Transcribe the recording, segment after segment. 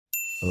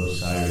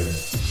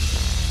Osiris.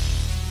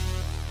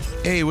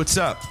 Hey, what's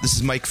up? This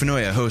is Mike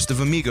Fenoya, host of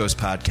Amigos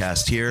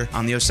Podcast here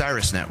on the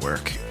Osiris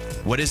Network.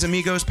 What is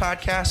Amigos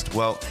Podcast?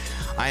 Well,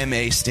 I am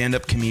a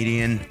stand-up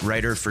comedian,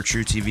 writer for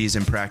True TV's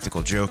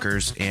Impractical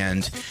Jokers,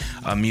 and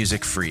a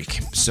music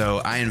freak.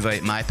 So I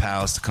invite my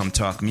pals to come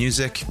talk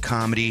music,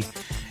 comedy,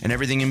 and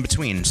everything in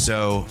between.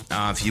 So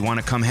if you want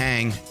to come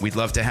hang, we'd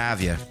love to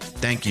have you.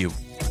 Thank you.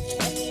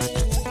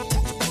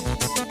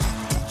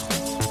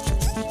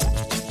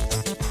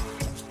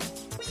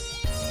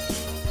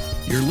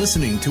 You're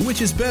listening to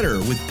Which is Better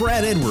with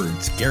Brad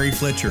Edwards, Gary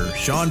Fletcher,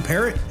 Sean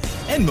Parrott,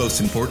 and most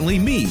importantly,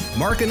 me,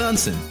 Mark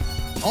Anunson.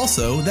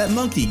 Also, that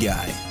monkey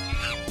guy.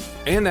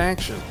 And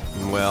action.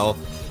 Well,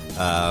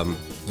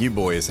 you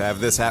boys have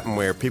this happen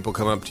where people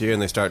come up to you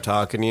and they start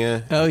talking to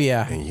you. Oh,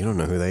 yeah. And you don't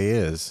know who they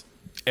is.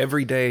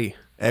 Every day.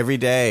 Every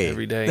day.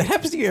 Every day. That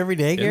happens to you every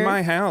day, Gary? In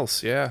my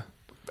house, yeah.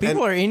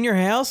 People are in your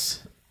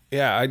house?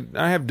 Yeah,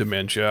 I have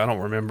dementia. I don't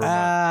remember who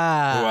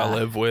I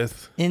live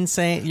with.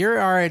 Insane. You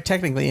are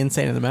technically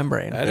insane in the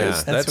membrane.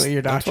 That's what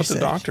your doctor said. That's what the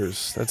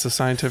doctors. That's a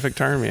scientific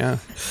term, yeah.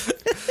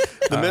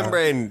 The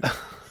membrane,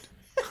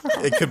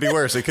 it could be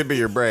worse. It could be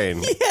your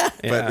brain. Yeah.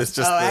 But it's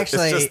just, it's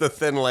just the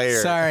thin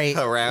layer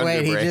around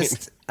your brain.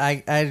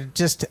 I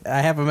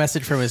have a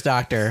message from his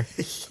doctor.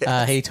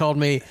 Yes. He told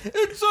me,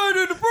 inside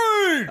in the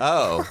brain!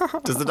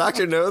 Oh. Does the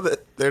doctor know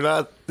that they're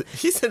not...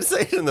 He said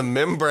insane in the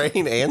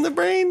membrane and the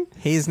brain?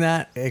 He's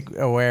not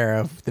aware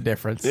of the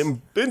difference.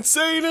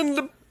 Insane in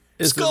the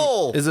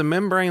skull! Is a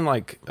membrane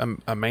like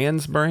a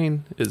man's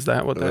brain? Is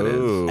that what that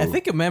is? I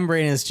think a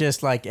membrane is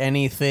just like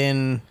any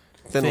thin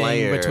thing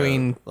layer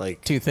between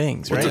two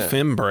things, right? What's a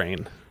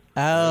fembrane?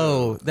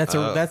 Oh, that's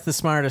the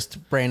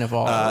smartest brain of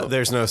all.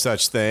 There's no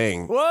such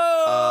thing.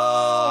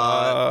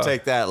 Whoa!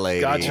 Take that,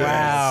 lady. Gotcha.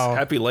 Wow.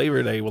 Happy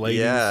Labor Day,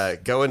 ladies. Yeah,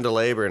 go into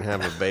labor and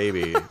have a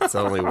baby. It's the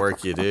only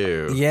work you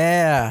do.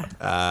 Yeah.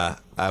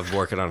 I'm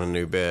working on a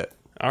new bit.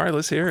 All right,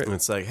 let's hear it. And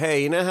it's like,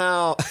 hey, you know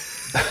how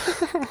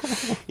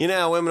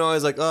women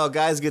always like, oh,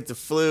 guys get the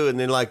flu and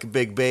then like a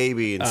big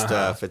baby and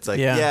stuff. It's like,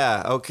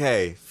 yeah,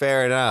 okay,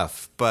 fair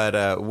enough.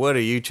 But what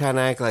are you trying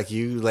to act like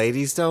you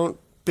ladies don't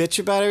bitch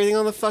about everything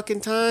on the fucking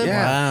time?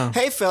 Yeah. Wow.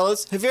 Hey,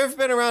 fellas, have you ever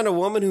been around a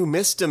woman who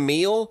missed a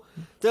meal?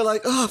 They're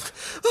like, oh,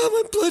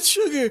 my blood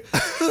sugar.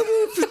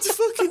 I'm gonna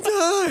fucking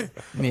die.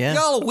 Yeah.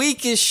 Y'all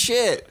weak as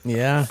shit.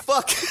 Yeah.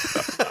 Fuck.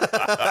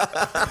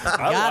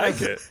 I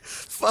like it.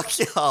 Fuck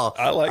y'all.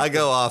 I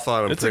go off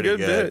on them. It's pretty a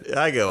good bit.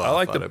 I go off I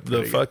like on it the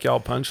pretty fuck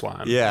y'all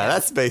punchline. Yeah,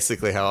 that's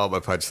basically how all my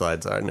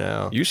punchlines are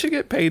now. You should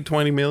get paid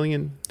 $20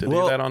 million to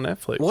do that on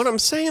Netflix. What I'm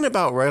saying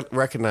about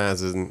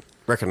recognizing,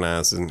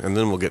 and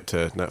then we'll get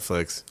to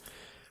Netflix.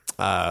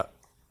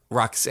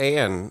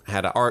 Roxanne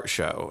had an art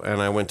show,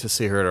 and I went to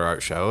see her at her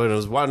art show, and it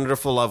was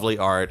wonderful, lovely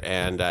art.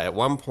 And at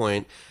one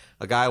point,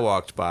 a guy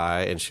walked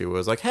by, and she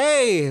was like,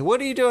 "Hey,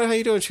 what are you doing? How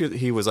you doing?"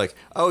 He was like,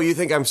 "Oh, you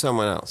think I'm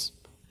someone else?"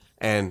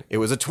 And it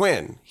was a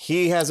twin.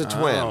 He has a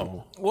twin.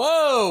 Oh.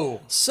 Whoa!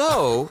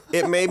 So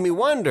it made me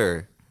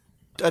wonder.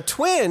 A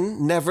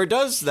twin never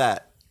does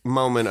that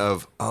moment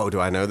of, oh, do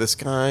I know this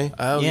guy?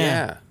 Oh,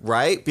 yeah.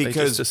 Right? They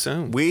Because just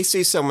assume. we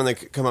see someone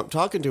that come up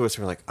talking to us,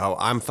 and we're like, oh,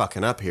 I'm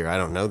fucking up here. I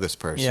don't know this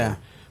person. Yeah.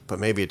 But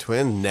maybe a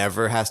twin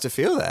never has to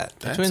feel that.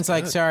 Twin's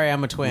like, sorry,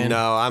 I'm a twin.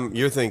 No,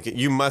 you're thinking,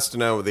 you must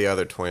know the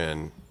other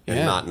twin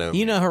and not know.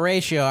 You know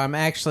Horatio, I'm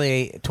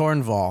actually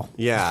Tornval.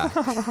 Yeah.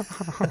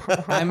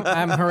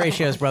 I'm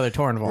Horatio's brother,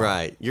 Tornval.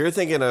 Right. You're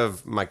thinking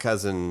of my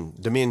cousin,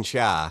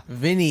 Dementia.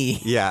 Vinny.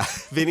 Yeah,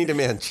 Vinny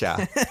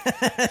Dementia.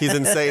 He's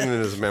insane in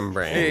his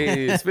membrane.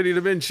 Hey, it's Vinny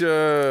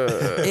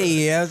Dementia.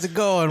 Hey, how's it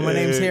going? My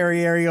name's Harry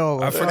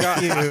Areola. I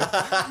forgot you.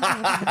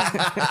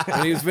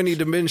 My name's Vinny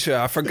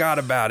Dementia. I forgot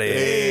about it.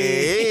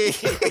 Hey.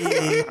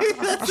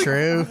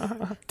 True.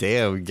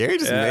 Damn, Gary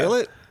just nailed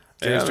it.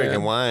 Gary's drinking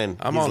man. wine.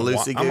 I'm He's on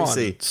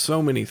loosey-goosey.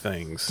 so many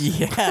things.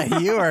 Yeah,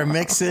 you are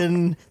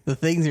mixing the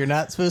things you're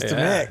not supposed to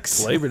mix.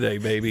 It's Labor Day,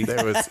 baby.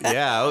 There was,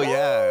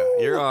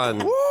 you're on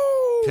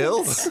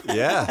pills.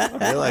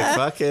 Yeah, you're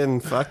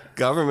like fuck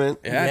government.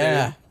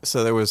 Yeah.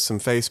 So there was some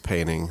face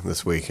painting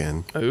this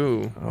weekend.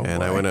 Ooh.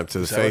 And I went up to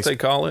the Is that face. what they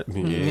call it?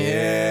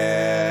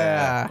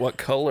 Yeah. What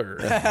color?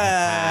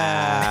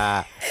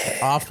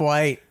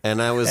 Off-white. And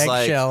I was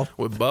Eggshell. like,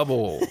 With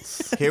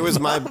bubbles. here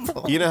was my,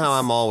 you know how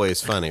I'm always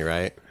funny,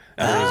 right?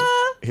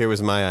 Here was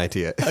my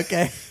idea.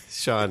 Okay.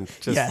 Sean,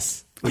 just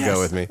Yes. go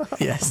with me.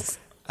 Yes.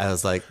 I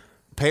was like,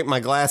 paint my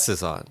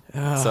glasses on.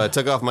 So I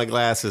took off my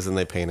glasses and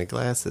they painted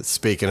glasses.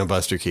 Speaking of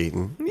Buster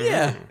Keaton.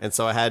 Yeah. And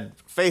so I had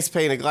face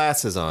painted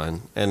glasses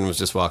on and was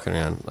just walking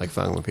around like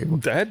fucking with people.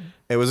 Dad?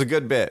 It was a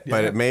good bit,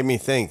 but it made me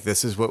think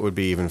this is what would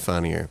be even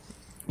funnier.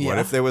 What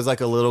if there was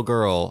like a little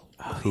girl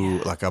who,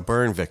 like a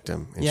burn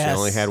victim, and she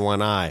only had one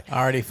eye?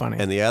 Already funny.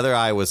 And the other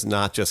eye was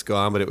not just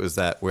gone, but it was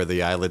that where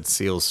the eyelid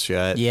seals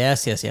shut.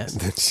 Yes.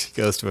 Then she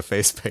goes to a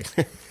face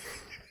painter.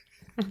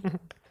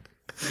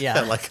 Yeah.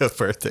 At like a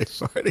birthday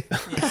party.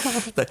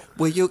 Like,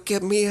 will you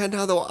give me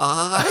another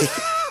eye?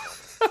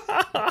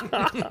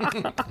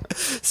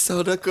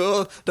 So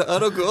the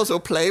other girls will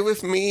play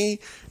with me,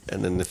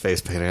 and then the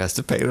face painter has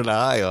to paint an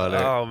eye on her.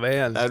 Oh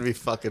man, That'd be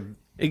fucking.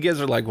 it gives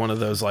her like one of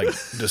those like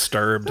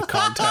disturbed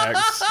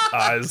contacts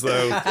eyes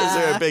though. Is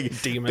there a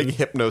big Demon. big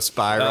hypno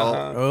spiral?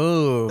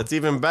 Oh, That's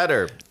even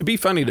better. It'd be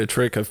funny to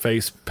trick a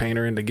face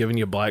painter into giving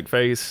you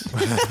blackface.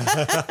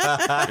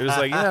 It was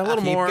like, yeah, a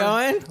little keep more.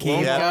 going.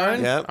 Keep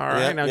going. Yep. All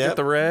right, now get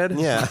the red.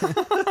 Yeah.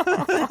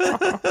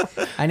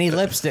 I need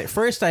lipstick.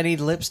 First, I need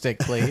lipstick,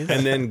 please.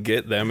 And then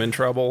get them in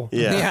trouble.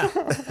 Yeah.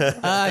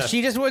 Yeah.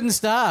 She just wouldn't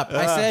stop.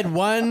 I said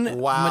one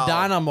Wow.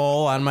 Madonna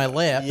mole on my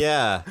lip.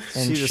 Yeah.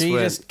 And she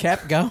went just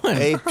kept going.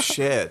 ape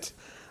shit.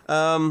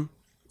 I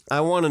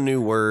want a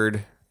new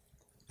word,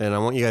 and I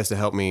want you guys to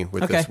help me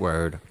with Okay. this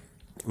word.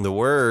 The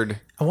word.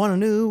 I want a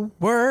new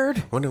word.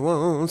 When it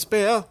won't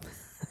spill.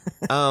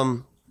 I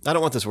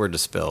don't want this word to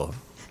spill.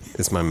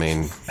 It's my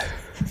main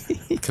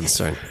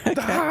concern.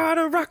 The heart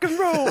of rock and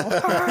roll.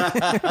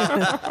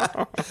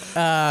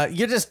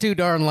 You're just too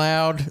darn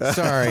loud.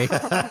 Sorry. You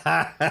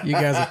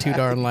guys are too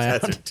darn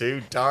loud. That's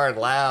too darn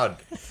loud.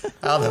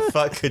 How the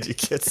fuck could you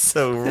get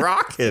so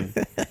rocking?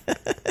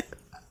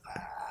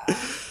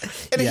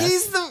 And Yes.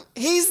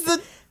 he's the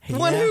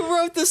one Yeah. who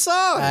wrote the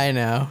song. I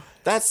know.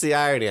 That's the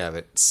irony of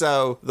it.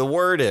 So the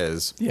word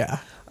is, Yeah.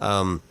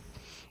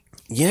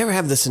 you ever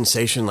have the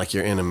sensation like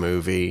you're in a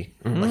movie,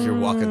 like you're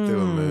walking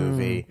through a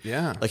movie,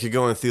 Yeah. like you're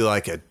going through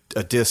like a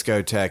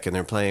discotheque and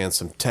they're playing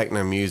some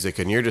techno music,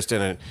 and you're just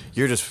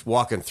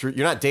walking through.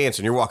 You're not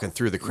dancing. You're walking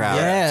through the crowd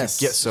Yes.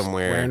 to get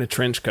somewhere. Wearing a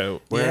trench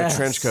coat. Wearing Yes. a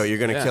trench coat, you're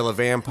going to kill a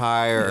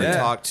vampire or Yeah.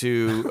 talk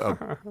to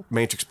a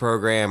Matrix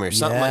program or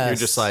something like. You're Yes.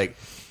 just like,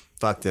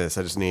 fuck this.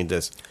 I just need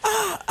this.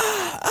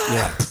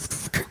 Yeah.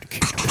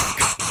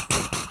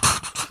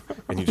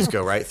 And you just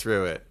go right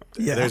through it.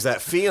 Yeah. There's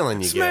that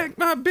feeling you Smack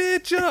my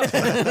bitch up.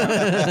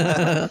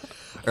 get.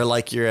 Or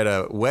like you're at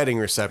a wedding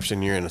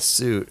reception, you're in a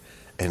suit,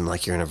 and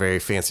like you're in a very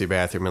fancy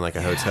bathroom in like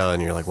a hotel,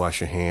 and you're like wash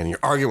your hand, and you're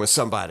arguing with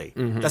somebody.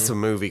 That's a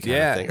movie kind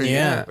Yeah. of thing. Or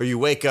Yeah. or you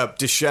wake up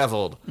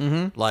disheveled,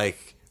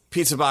 like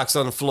pizza box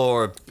on the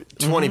floor,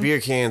 20 beer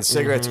cans,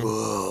 cigarettes.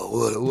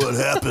 Whoa, what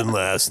happened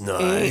last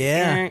night?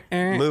 Yeah.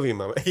 Movie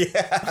moment.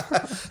 Yeah.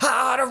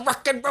 How to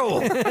rock and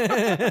roll.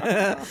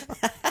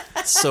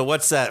 So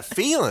what's that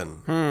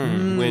feeling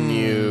when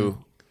you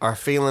are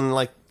feeling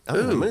like I'm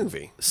in a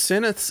movie?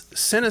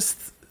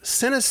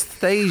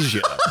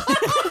 Synesthesia.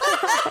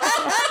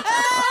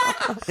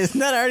 Isn't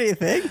that already a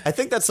thing? I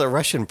think that's a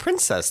Russian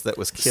princess that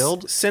was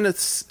killed.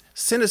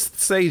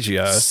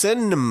 Synesthesia is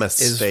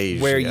Cinemastasia.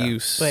 where you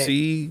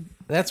see.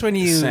 That's when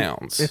you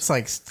Sounds. It's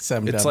like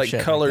some It's dumb like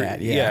shit color. Like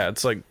that. Yeah,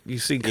 it's like you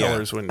see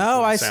colors when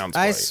Oh, when I sounds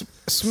play.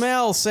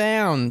 smell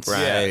sounds. Right,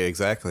 Yeah.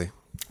 exactly.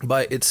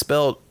 But it's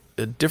spelled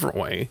a different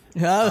way.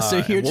 Oh, so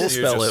you're and we'll just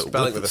spell it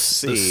spelling with with a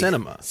C. the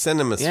cinema.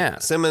 Cinema. Yeah.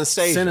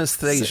 Cinemastasia.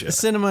 Synesthesia.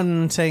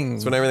 cinnamon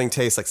thing. When everything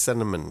tastes like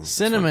cinnamon.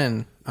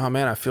 Cinnamon Oh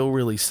man, I feel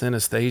really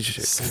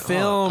synesthetic.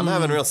 film. I'm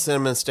having a real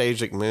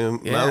cinemastagic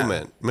movement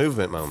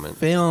moment.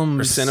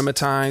 film Or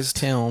cinematized.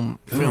 film.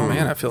 Oh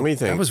man, I feel What do you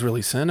think? that was really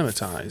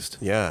cinematized.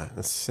 Yeah,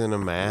 that's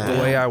cinematic.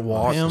 The way I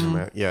walked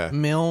Film. Yeah.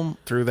 Film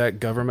through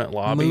that government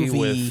lobby movie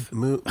with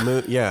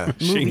Yeah. movie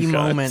machine guns.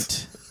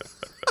 moment.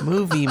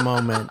 Movie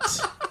moment.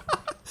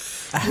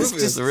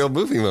 It's a real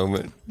movie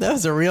moment. That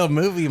was a real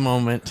movie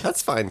moment.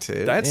 That's fine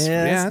too. That's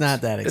Yeah, it's not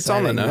that It's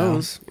on the exciting, though.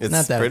 nose. it's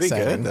not that pretty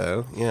exciting. good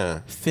though. Yeah.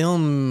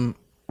 Film.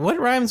 What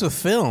rhymes with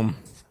film?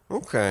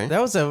 Okay. That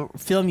was a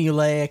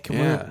filmulaic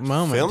Yeah.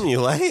 moment.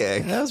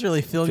 Filmulaic. That was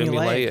really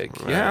filmulaic.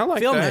 Formulaic. Yeah, I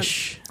like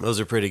Filmish. Those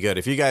are pretty good.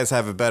 If you guys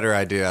have a better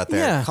idea out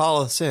there, Yeah.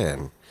 call us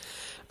in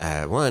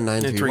at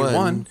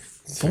 1-931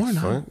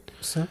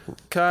 that.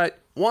 Cut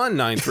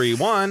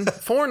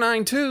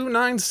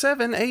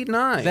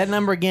 1-931-492-9789. That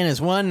number again is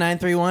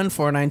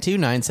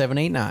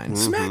 1-931-492-9789.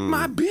 Smack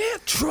my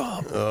bitch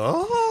up.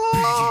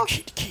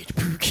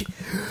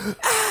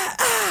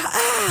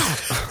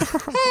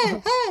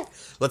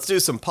 Let's do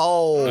some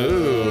polls.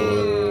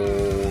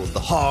 The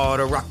Heart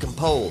of Rockin'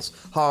 Polls.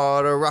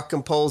 Heart of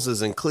Rockin' Polls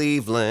is in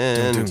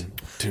Cleveland.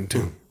 Dun,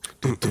 dun,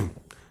 dun, dun.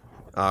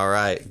 All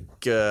right.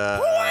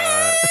 That's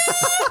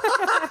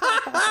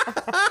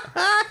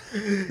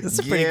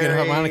a pretty good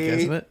harmonica,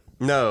 isn't it?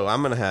 No,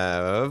 I'm going to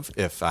have,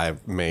 if I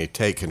may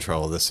take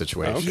control of this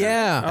situation.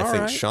 Yeah. I All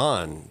think right.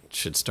 Sean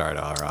should start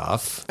her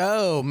off.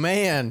 Oh,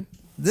 man.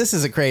 This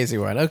is a crazy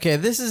one. Okay,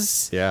 this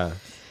is Yeah.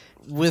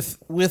 with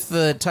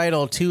the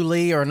title To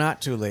Lee or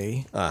Not To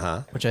Lee,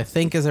 Uh-huh. which I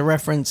think is a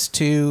reference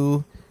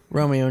to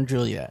Romeo and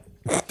Juliet.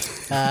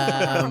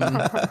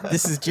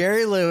 This is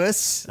Jerry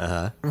Lewis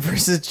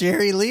versus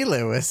Jerry Lee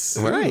Lewis.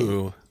 Right.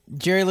 Ooh.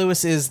 Jerry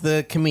Lewis is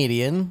the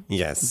comedian.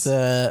 Yes.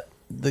 The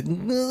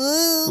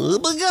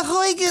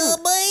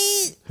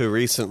Who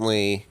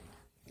recently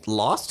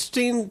lost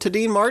to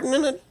Dean Martin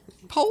in a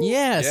poll?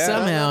 yeah,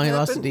 somehow he that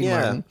lost to happened? Dean Yeah.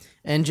 Martin.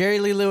 And Jerry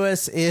Lee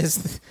Lewis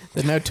is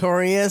the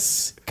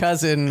notorious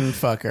cousin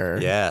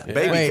fucker. Yeah.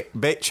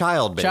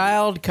 Child baby.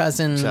 Child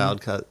cousin.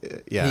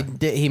 Yeah.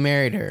 He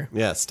married her.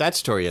 Yeah,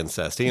 statutory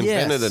incest. He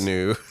Yes. invented a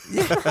new...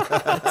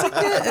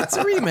 It's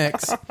a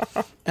remix.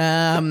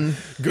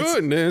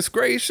 Goodness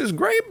gracious,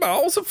 great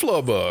balls of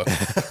flubber.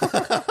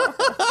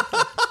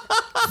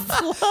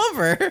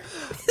 Flubber?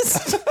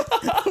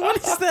 What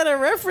is that a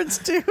reference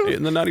to?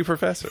 In the Nutty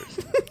Professor.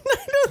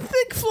 I don't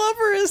think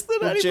Flubber is the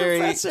Nutty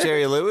Professor.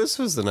 Jerry Lewis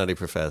was the Nutty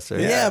Professor.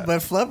 Yeah, but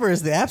Flubber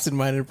is the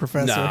absent-minded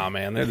professor. Nah,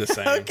 man, they're the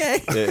same.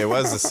 Okay. It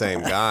was the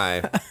same guy.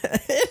 Is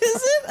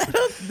it? I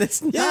don't,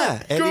 it's not.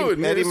 Yeah,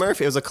 Eddie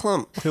Murphy. It was a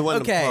clump who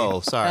won Okay. the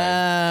poll.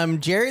 Sorry.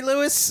 Jerry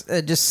Lewis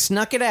just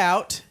snuck it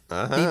out.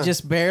 Uh-huh. He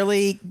just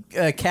barely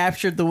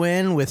captured the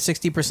win with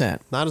 60%.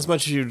 Not as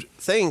much as you'd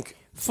think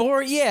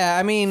For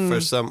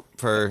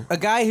for a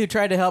guy who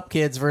tried to help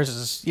kids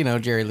versus,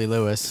 Jerry Lee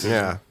Lewis.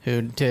 Yeah.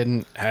 Who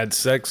didn't. Had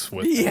sex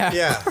with. Yeah.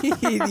 Yeah.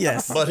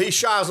 Yes. But he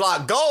shines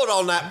like gold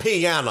on that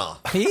piano.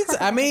 He's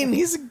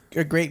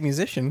a great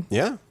musician.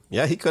 Yeah.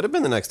 Yeah, he could have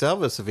been the next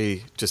Elvis if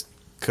he just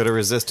could have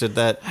resisted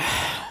that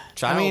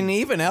child.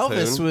 Even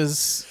Elvis tune.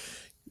 was.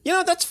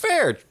 That's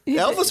fair.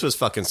 Elvis was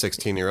fucking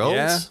 16-year-olds.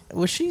 Yeah.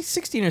 Was she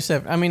 16 or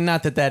 7?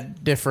 Not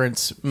that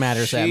difference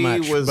matters that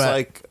much. She was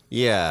but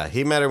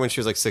he met her when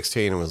she was like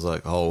 16 and was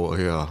like, oh,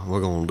 yeah,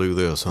 we're going to do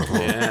this.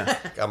 Yeah.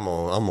 I'm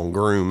gonna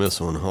groom this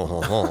one.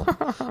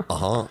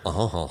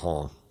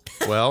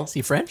 Well, is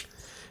he French?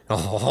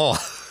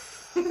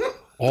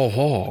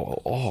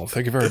 Oh,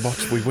 thank you very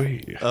much.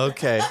 Oui.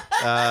 okay.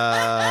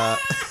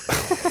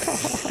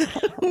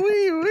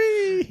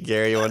 Wee.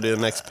 Gary, you want to do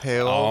the next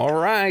pail? All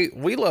right.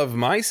 We love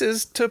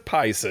mices to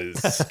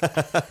Pisces.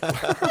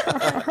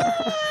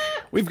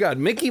 We've got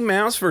Mickey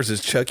Mouse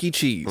versus Chuck E.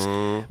 Cheese.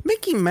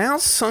 Mickey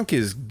Mouse sunk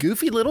his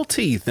goofy little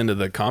teeth into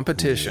the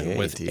competition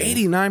with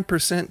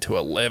 89% to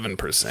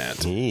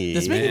 11%.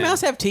 Does Mickey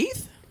Mouse have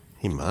teeth?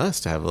 He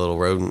must have a little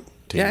rodent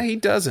teeth. Yeah, he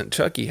doesn't.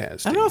 Chucky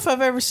has. I don't know if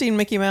I've ever seen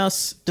Mickey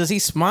Mouse. Does he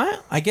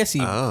smile? I guess he.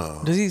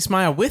 Oh. Does he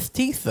smile with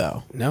teeth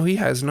though? No, he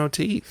has no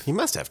teeth. He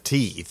must have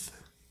teeth.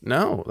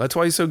 No, that's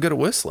why he's so good at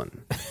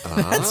whistling.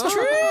 That's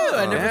true.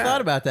 I never Yeah. thought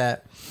about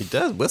that. He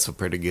does whistle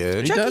pretty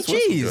good. Chuck E. does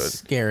whistle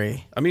Cheese,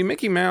 Gary. I mean,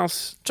 Mickey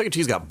Mouse. Chuck E.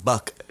 Cheese got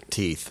buck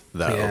teeth,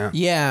 though. Yeah.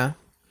 Yeah,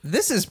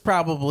 this is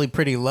probably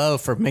pretty low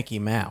for Mickey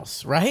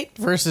Mouse, right?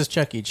 Versus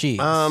Chuck E. Cheese.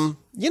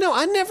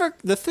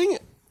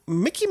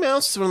 Mickey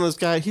Mouse is one of those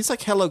guys, he's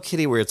like Hello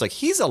Kitty, where it's like,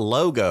 he's a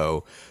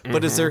logo,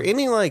 but is there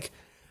any,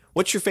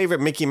 what's your favorite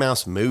Mickey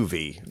Mouse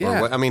movie?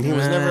 Yeah. Or he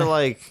was never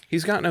like,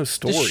 He's got no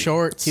story. Just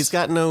shorts. he's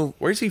got no.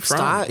 Where's he from?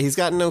 style. He's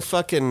got no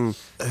fucking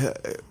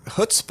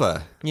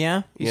chutzpah.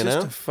 Yeah. He's you just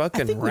know? a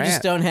fucking I think rat. we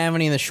just don't have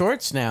any of the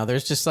shorts now.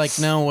 There's just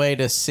no way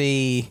to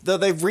see. Though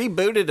they've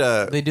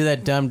rebooted They do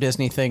that dumb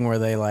Disney thing where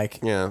they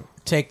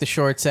take the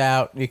shorts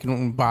out. You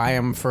can buy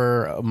them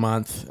for a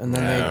month, and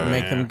then they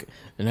make them,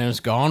 and then it's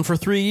gone for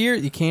 3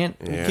 years. You can't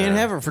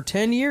have it for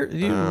 10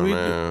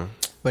 years.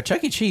 But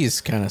Chuck E.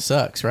 Cheese kind of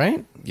sucks,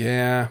 right?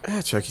 Yeah.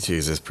 Chuck E.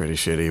 Cheese is pretty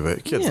shitty,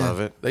 but kids Yeah. love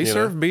it. They you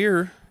serve know?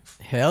 beer.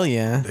 Hell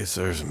yeah. They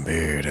serve some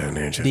beer down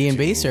there. Chuck E.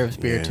 D&B Cheese. serves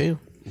beer Yeah. too.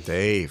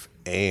 Dave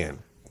and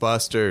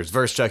Buster's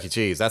versus Chuck E.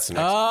 Cheese. That's the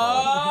next poll.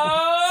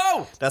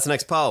 Oh, That's the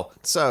next poll.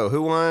 So,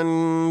 who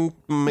won?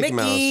 Mickey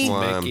Mickey. Mouse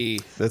won.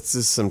 Mickey. This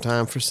is some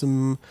time for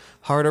some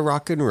harder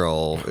rock and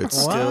roll.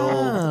 It's Wow.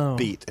 still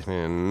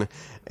beating.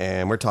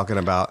 And we're talking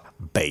about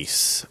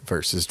bass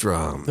versus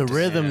drum. the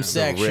rhythm The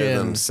section.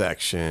 rhythm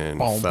section.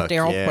 Boom, Fuck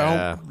down,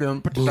 yeah.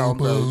 boom, boom,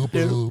 boom,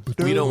 boom.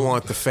 We don't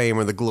want the fame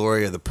or the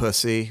glory of the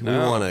pussy. We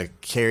want to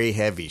carry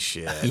heavy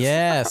shit.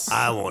 Yes.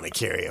 I want to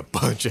carry a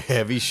bunch of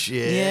heavy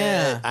shit.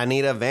 Yeah. I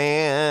need a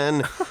van.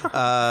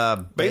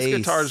 Bass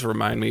guitars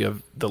remind me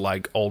of the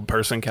old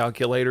person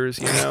calculators,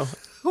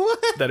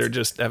 What? that are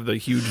just have the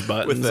huge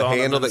buttons With the on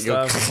handle them that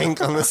and you stuff.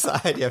 crank on the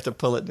side, you have to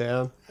pull it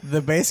down. The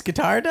bass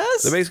guitar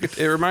does? The bass,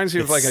 it reminds me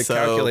of It's a so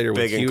calculator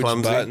with big and huge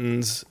clumsy.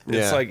 buttons.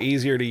 Yeah. It's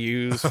easier to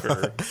use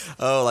for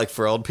Oh, like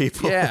for old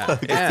people? Yeah,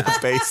 yeah. The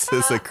bass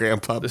is a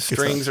grandpa. the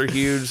strings are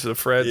huge. The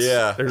frets,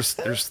 Yeah. There's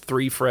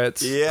 3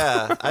 frets.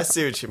 Yeah, I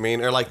see what you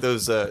mean. Or like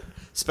those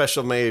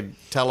special made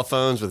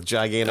telephones with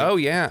gigantic Oh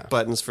yeah,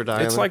 buttons for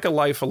dialing. it's like a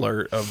life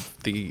alert of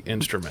the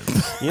instrument.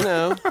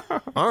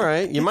 All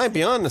right, you might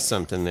be on to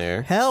something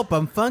there. Help,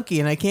 I'm funky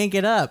and I can't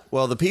get up.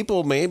 Well, the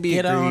people maybe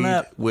Get on agreed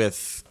up.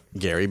 with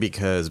Gary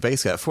because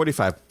bass got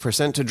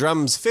 45% to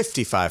drums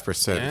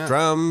 55%. Yeah.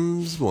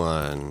 Drums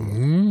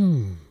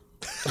won.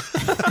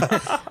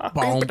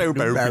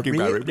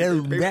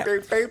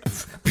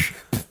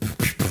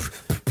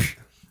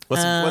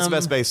 What's the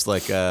best bass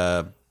like?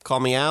 Call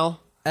Me Al?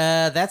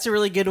 That's a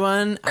really good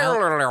one. I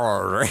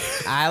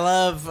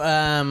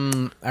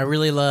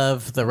really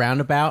love the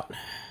roundabout.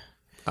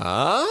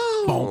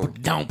 Oh.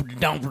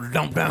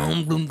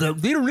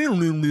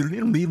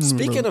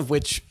 Speaking of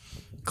which,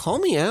 Call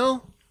Me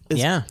Al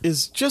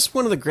is just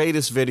one of the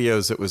greatest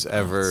videos that was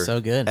ever. So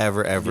good.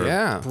 Ever.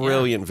 Yeah.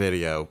 Brilliant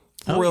video.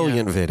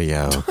 Brilliant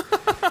video.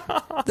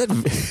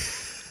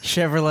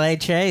 Chevrolet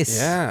Chase.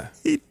 Yeah,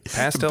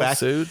 pastel Back-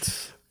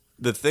 suits.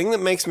 The thing that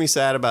makes me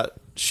sad about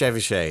Chevy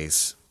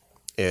Chase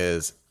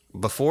is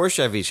before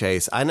Chevy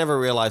Chase, I never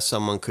realized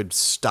someone could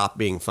stop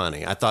being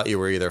funny. I thought you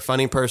were either a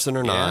funny person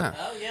or not. Yeah.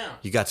 Oh, yeah.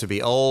 You got to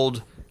be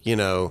old,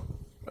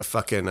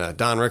 fucking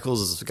Don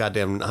Rickles is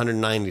goddamn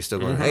 190, still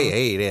going,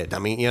 hey, I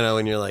mean,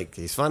 and you're like,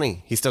 he's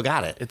funny. He still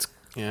got it. It's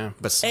yeah.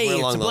 But somewhere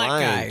along the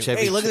line, guy.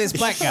 Hey, look at this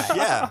black guy.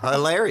 Yeah,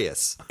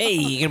 hilarious. Hey,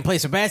 you gonna play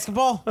some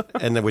basketball?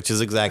 And which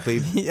is exactly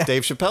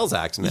Dave Chappelle's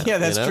act now. Yeah,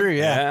 that's true.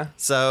 Yeah.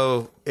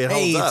 So it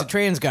holds Hey, up. it's a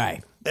trans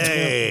guy.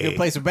 Hey, You gonna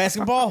play some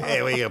basketball?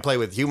 Hey, we gonna play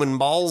with human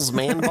balls,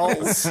 man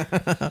balls?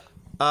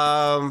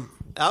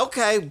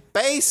 Okay,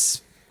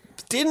 bass.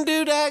 Didn't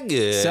do that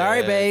good.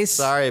 Sorry, bass.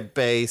 Sorry,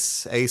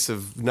 bass. Ace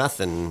of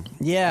nothing.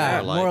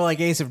 Yeah, more like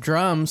Ace of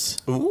Drums.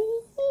 Ooh.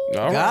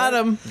 All Got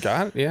him.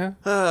 Got it. Yeah.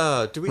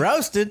 Do we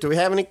Roasted. Do we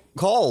have any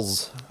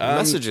calls?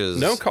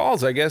 Messages? No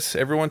calls. I guess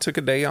everyone took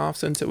a day off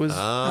since it was.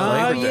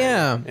 Labor Day.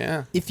 Yeah.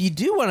 Yeah. If you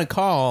do want to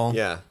call,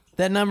 Yeah.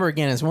 that number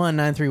again is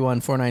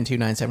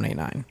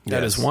 1-931-492-9789.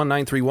 That is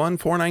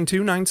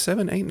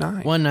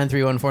 1-931-492-9789.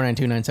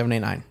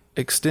 1-931-492-9789.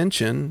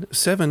 Extension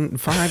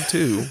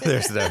 752.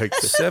 There's no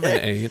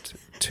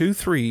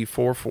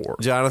 782344.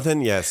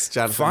 Jonathan, yes.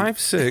 Jonathan.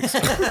 56.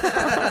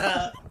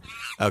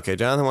 Okay,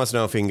 Jonathan wants to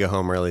know if he can go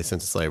home early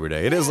since it's Labor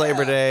Day. It is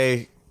Labor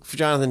Day.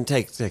 Jonathan,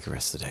 take the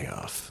rest of the day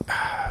off.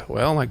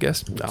 Well, I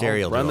guess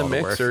Gary I'll will run do the all the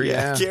mixer. work.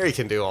 Yeah. Gary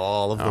can do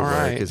all of the All work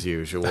right. as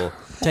usual.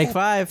 Take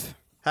 5.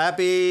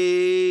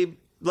 Happy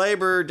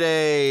Labor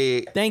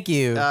Day. Thank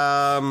you.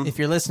 If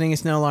you're listening,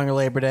 it's no longer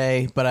Labor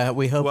Day, but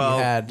we hope Well,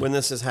 you had. when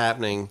this is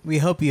happening, We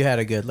hope you had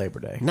a good Labor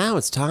Day. now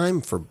it's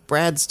time for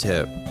Brad's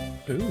tip.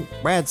 Ooh.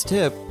 Brad's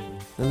tip,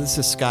 and this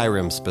is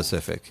Skyrim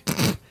specific.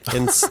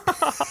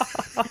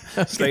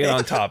 Staying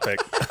on topic.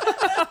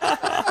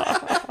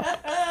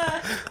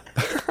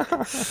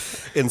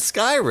 In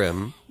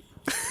Skyrim,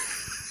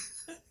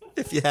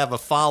 if you have a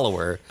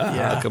follower,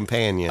 a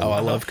companion, Oh, I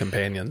love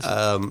companions.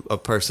 a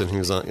person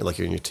who's on, like,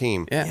 in your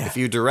team, Yeah. if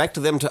you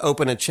direct them to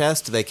open a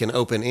chest, they can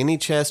open any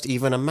chest,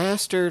 even a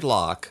master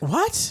lock,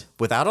 What?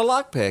 without a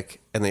lockpick,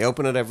 and they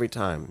open it every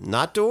time.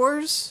 Not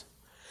doors,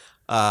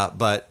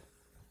 but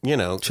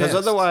because Chests.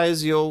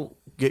 otherwise you'll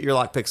get your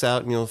lockpicks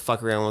out and you'll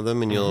fuck around with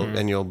them,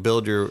 and you'll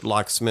build your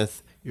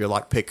locksmith, your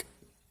lockpick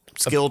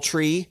skill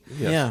tree.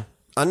 Yeah.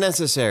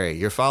 Unnecessary.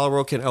 Your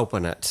follower can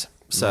open it.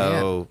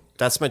 So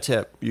that's my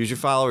tip. Use your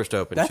followers to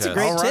open That's chests. a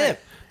great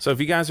tip. So if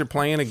you guys are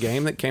playing a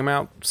game that came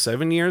out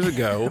 7 years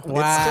ago,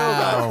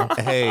 Wow.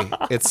 Hey,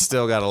 it's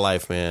still got a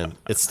life, man.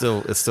 It's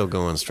still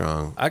going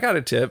strong. I got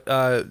a tip.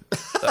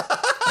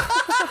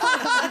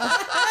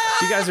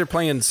 You guys are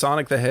playing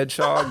Sonic the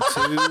Hedgehog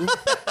 2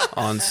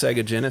 on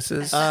Sega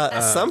Genesis.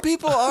 Some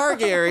people are,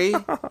 Gary.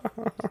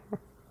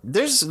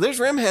 There's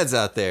rim heads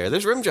out there.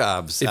 There's rim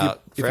jobs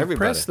out for if you everybody.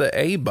 press the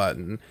A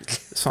button,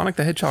 Sonic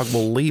the Hedgehog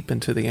will leap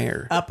into the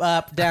air.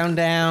 Up,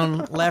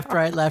 down, left,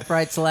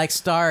 right, select,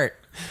 start.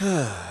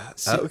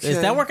 Okay.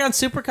 Does that work on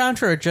Super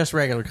Contra or just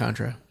regular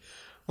Contra?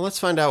 Well, let's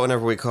find out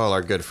whenever we call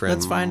our good friend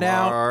Let's find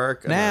out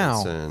Mark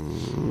now.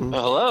 Anunson.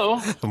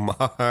 Hello.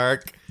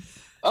 Mark.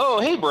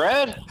 Oh, hey,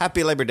 Brad.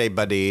 Happy Labor Day,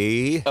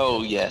 buddy.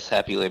 Oh, yes.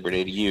 Happy Labor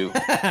Day to you.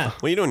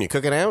 What are you doing? You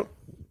cooking out?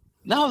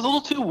 No, it's a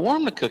little too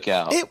warm to cook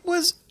out. It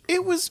was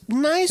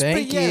nice,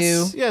 Thank but yes,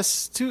 you.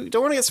 yes. Don't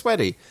want to get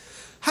sweaty.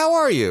 How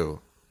are you?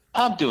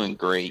 I'm doing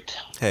great.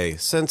 Hey,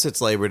 since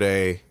it's Labor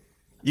Day,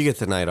 you get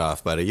the night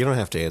off, buddy. You don't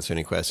have to answer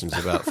any questions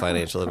about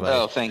financial advice.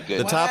 Oh, thank The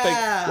goodness. topic.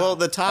 Well,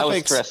 the I was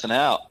topics. stressing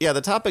out. Yeah,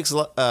 the topic's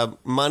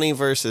money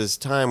versus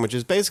time, which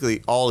is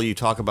basically all you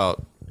talk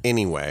about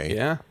anyway.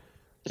 Yeah.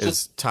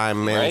 Is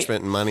time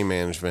management and money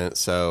management.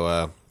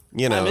 So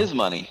Time is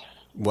money.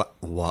 What?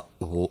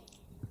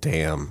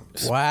 Damn.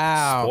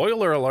 Wow.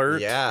 Spoiler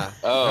alert. Yeah.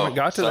 Oh, I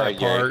got to sorry, that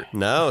Gary. part.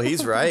 No,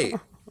 he's right.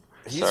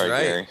 He's Sorry,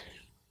 right. Gary.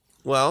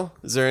 Well,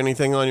 is there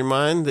anything on your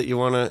mind that you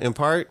want to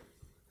impart,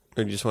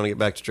 or do you just want to get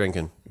back to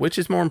drinking? Which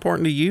is more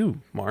important to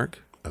you, Mark?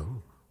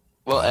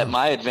 Well, at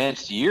my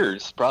advanced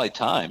years, probably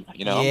time. I'm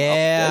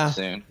Yeah. dead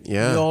soon.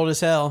 Yeah. You old as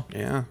hell.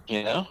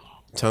 Yeah.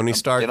 Tony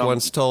Stark They don't-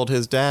 once told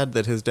his dad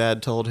that his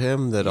dad told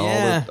him that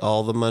Yeah.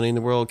 all the money in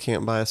the world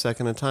can't buy a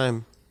second of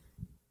time.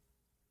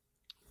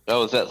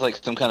 Oh, is that like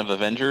some kind of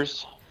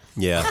Avengers?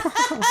 Yeah.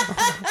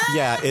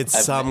 Yeah,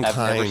 it's I've never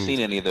kind. seen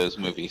any of those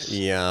movies.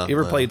 Yeah. You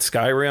ever played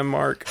Skyrim,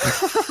 Mark?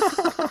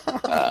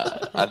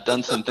 I've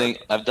done some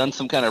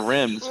kind of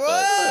rims, but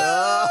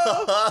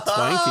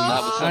Twanky.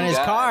 not with some On his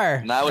guy.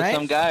 car, Not with right?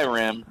 some guy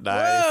rim.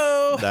 Nice.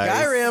 Whoa, Nice.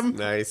 Skyrim.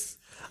 Nice.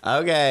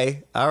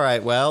 Okay. All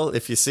right. Well,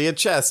 if you see a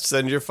chest,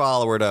 send your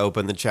follower to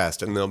open the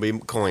chest, and there'll be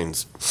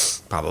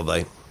coins,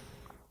 probably.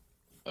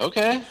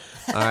 Okay.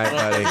 All right,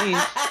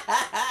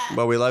 buddy.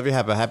 Well, we love you.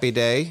 Have a happy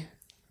day.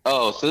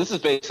 Oh, so this is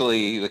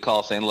basically the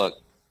call saying, look,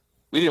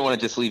 we didn't want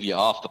to just leave you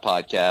off the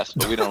podcast,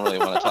 but we don't really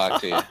want to talk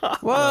to you.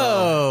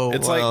 Whoa.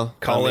 It's Well, like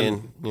calling I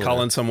mean, you know.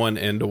 calling someone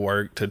into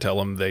work to tell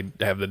them they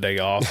have the day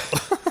off.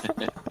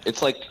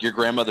 It's like your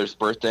grandmother's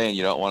birthday and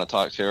you don't want to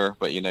talk to her,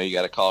 but you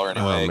got to call her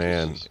anyway. Oh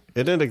man,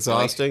 isn't it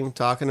exhausting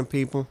talking to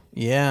people?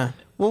 yeah.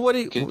 Well, what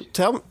do you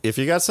tell me? If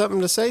you got something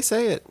to say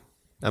it.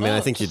 I mean,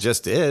 I think you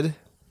just did.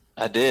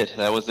 I did.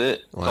 That was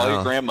it. Call Wow.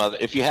 your grandmother.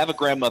 If you have a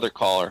grandmother,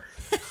 call her.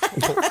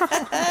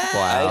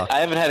 Wow. I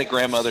haven't had a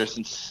grandmother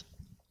since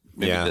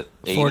maybe Yeah.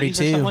 the 80s 42. or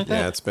something like that.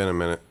 Yeah, it's been a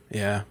minute.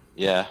 Yeah.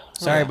 Yeah.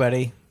 Sorry,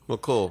 buddy. Well,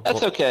 cool.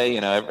 That's okay.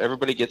 You know,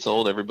 everybody gets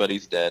old.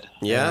 Everybody's dead.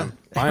 Yeah.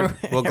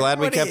 Well, glad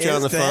we kept you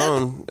on the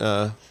phone.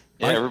 Yeah,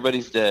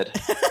 everybody's dead.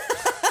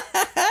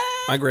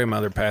 My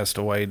grandmother passed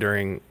away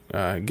during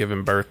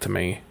giving birth to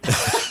me.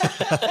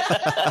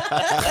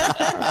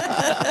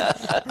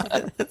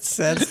 That's a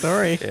sad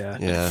story.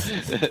 Yeah.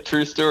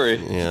 True story.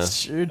 Yeah.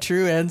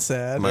 True and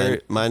sad.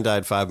 Mine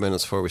died 5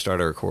 minutes before we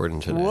started recording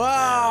today.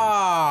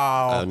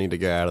 Wow. I need to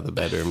get out of the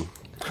bedroom.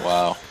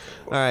 Wow.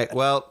 All right.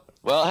 Well,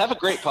 have a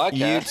great podcast.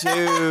 you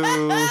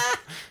too.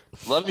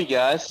 Love you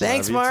guys.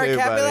 Thanks, Love you Mark. too,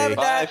 Happy buddy.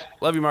 Bye.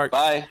 Love you, Mark.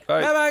 Bye.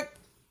 Bye. Bye, Mark.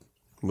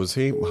 Was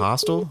he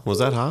hostile? Was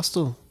that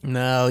hostile?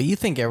 No, you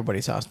think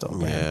everybody's hostile,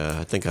 man. Yeah,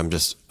 I think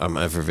I'm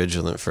ever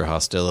vigilant for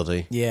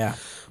hostility. Yeah.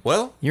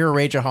 Well, You're a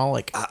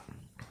rageaholic.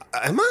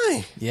 am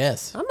I?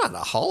 Yes. I'm not a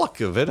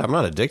holic of it. I'm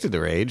not addicted to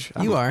rage.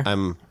 You are.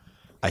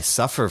 I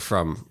suffer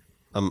from.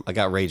 I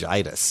got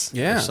rage-itis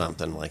Yeah. or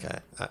something like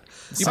that.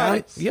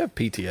 You have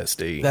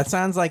PTSD. That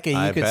sounds like you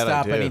I could bet I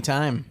stop do. any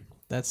time.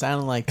 That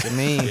sounded like to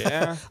me.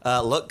 yeah.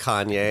 Look,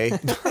 Kanye,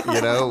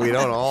 we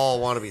don't all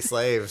want to be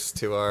slaves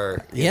to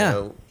our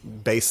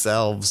base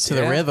selves. To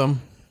the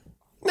rhythm.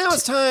 Now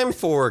it's time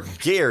for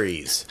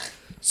Gary's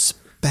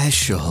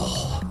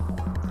special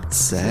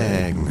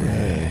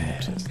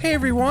segment. Hey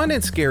everyone,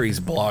 it's Gary's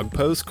Blog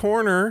Post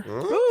Corner.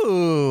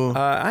 Ooh.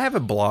 I have a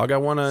blog I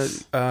want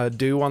to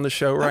do on the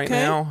show right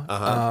Okay.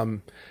 now.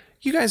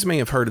 You guys may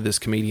have heard of this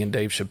comedian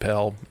Dave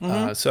Chappelle,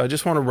 so I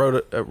just want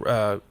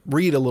to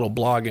read a little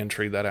blog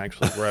entry that I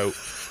actually wrote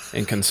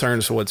in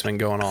concerns to what's been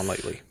going on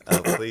lately.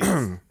 Oh,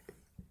 please.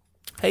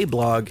 Hey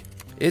blog,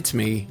 it's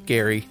me,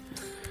 Gary.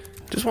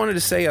 Just wanted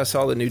to say I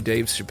saw the new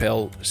Dave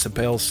Chappelle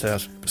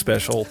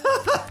special,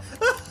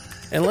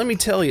 and let me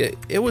tell you,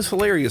 it was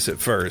hilarious at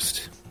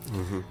first.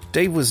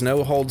 Dave was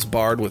no holds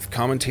barred with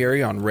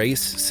commentary on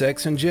race,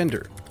 sex, and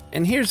gender.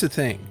 And here's the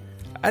thing.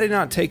 I did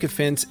not take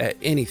offense at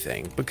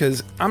anything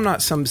because I'm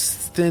not some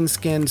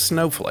thin-skinned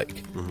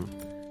snowflake. When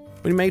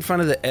he made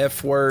fun of the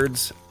F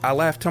words, I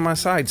laughed till my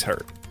sides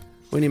hurt.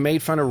 When he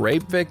made fun of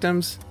rape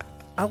victims,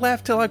 I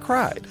laughed till I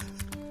cried.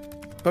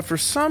 But for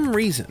some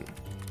reason,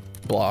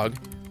 blog,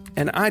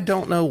 and I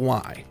don't know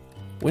why,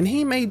 when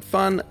he made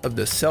fun of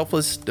the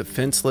selfless,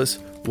 defenseless,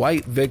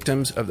 white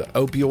victims of the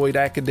opioid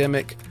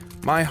epidemic,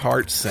 my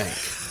heart sank.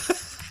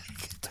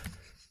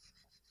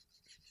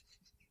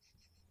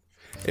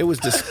 It was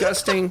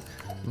disgusting,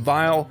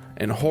 vile,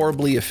 and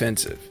horribly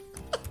offensive.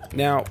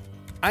 Now,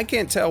 I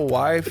can't tell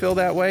why I feel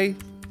that way.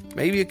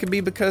 Maybe it could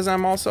be because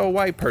I'm also a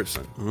white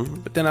person.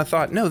 But then I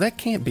thought, no, that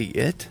can't be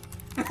it.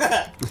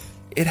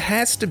 It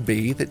has to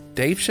be that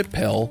Dave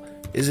Chappelle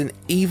is an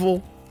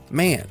evil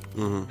man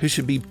who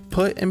should be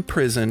put in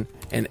prison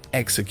and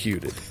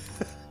executed.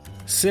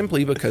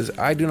 Simply because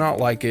I do not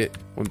like it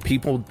when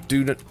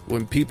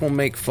people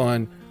make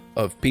fun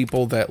of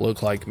people that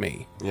look like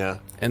me. Yeah.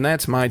 And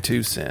that's my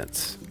 2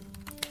 cents.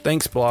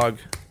 Thanks, blog.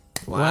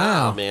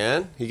 Wow,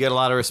 man. You get a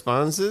lot of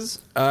responses?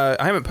 I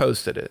haven't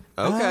posted it.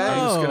 Okay. I'm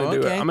just gonna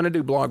do it. okay. I'm gonna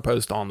do blog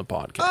post on the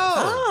podcast.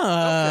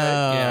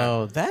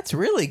 Oh, that's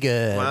really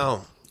good.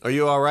 Wow. Are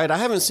you all right? I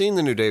haven't seen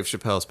the new Dave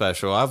Chappelle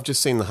special. I've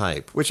just seen the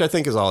hype, which I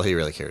think is all he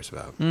really cares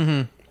about.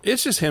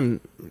 It's just him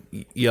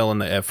yelling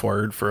the F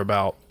word for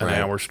about an Right.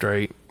 hour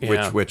straight.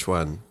 Yeah. Which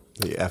one?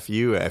 The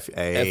F-U,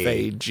 F-A?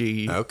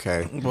 F-A-G.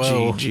 Okay.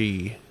 Whoa.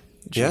 G-G.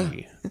 G. Yeah.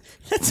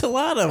 That's a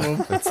lot of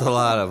them. That's a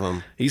lot of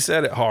them. He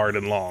said it hard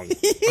and long.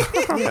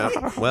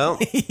 Yeah. Well,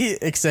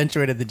 He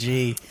accentuated the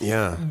G.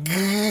 yeah.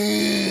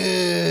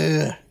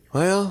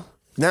 Well,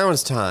 now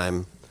it's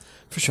time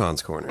for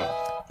Sean's Corner.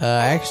 I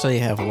actually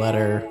have a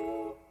letter.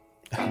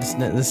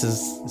 This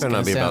is Better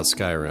not be about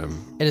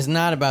Skyrim. It is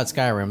not about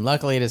Skyrim.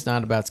 Luckily, it is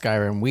not about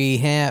Skyrim. We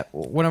have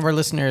one of our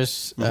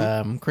listeners,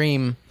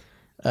 Cream,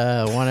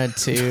 wanted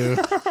to.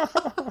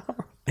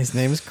 His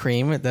name is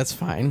Cream. That's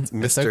fine. It's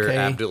Mr. okay.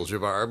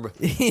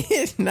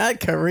 Abdul-Jabbar. Not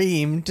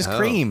Kareem, just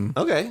Cream.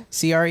 Okay.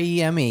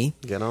 Creme.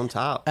 Get on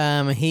top.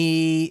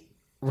 He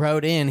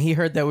wrote in. He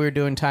heard that we were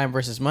doing Time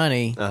versus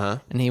Money,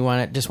 and he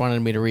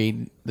wanted me to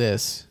read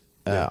this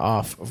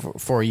off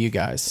for you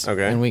guys.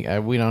 Okay. And we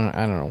don't.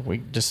 I don't know.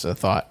 We just a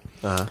thought.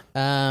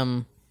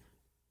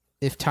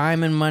 If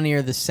time and money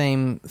are the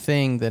same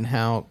thing, then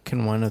how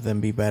can one of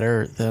them be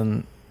better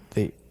than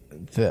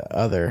the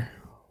other?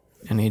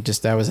 And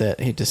that was it.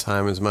 He just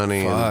Time is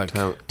money. And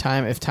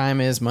time. If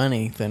time is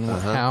money, then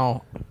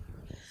how?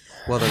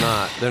 Well,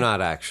 they're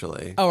not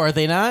actually. Oh, are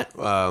they not?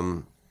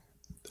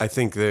 I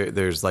think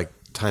there's like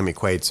time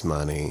equates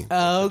money.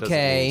 Oh, It doesn't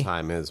okay. mean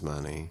time is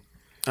money.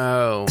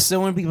 Oh.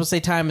 So when people say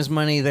time is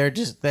money,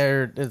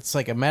 it's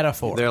like a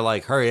metaphor. They're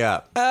like, hurry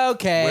up.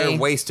 Okay. We're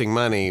wasting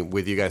money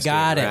with you guys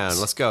Got standing it. around.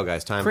 Let's go,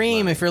 guys. Time is Cream,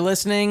 money. if you're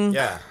listening,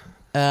 Yeah.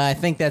 I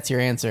think that's your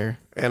answer.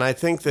 And I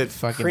think that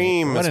Fucking-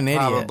 Cream what is an idiot.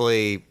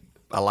 probably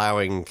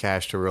allowing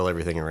cash to rule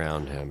everything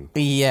around him.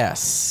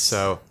 Yes.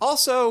 So,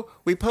 also,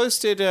 we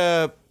posted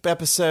a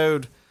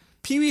episode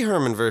Pee Wee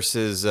Herman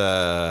versus Weird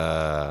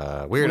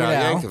Al Al.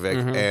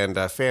 Yankovic, and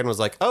a fan was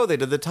like, "Oh, they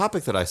did the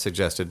topic that I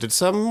suggested." Did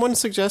someone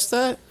suggest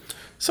that?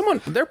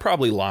 They're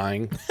probably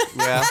lying.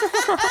 Yeah.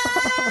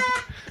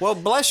 Well,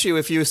 bless you.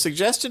 If you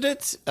suggested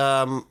it,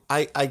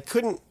 I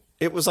couldn't.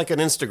 It was like an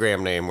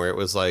Instagram name where it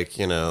was like,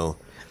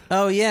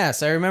 Oh,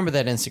 yes. I remember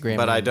that Instagram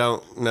but name. I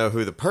don't know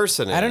who the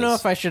person is. I don't know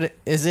if I should...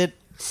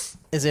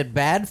 Is it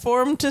bad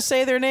form to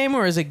say their name,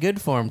 or is it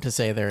good form to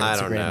say their Instagram I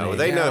don't know. name?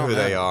 They know who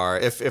they are.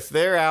 If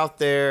they're out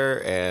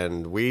there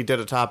and we did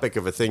a topic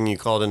of a thing you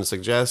called in to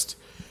suggest,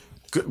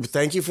 good,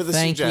 thank you for the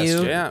Thank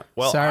suggestion. you. Yeah.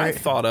 Well, Sorry. I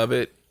thought of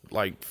it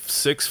like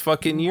 6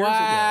 fucking years ago.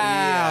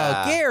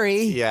 Wow,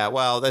 Gary. Yeah,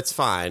 well, that's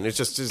fine. It's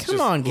just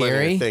Come on, linear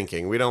Gary.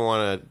 thinking. We don't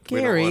want to.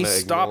 Gary,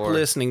 Stop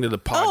listening to the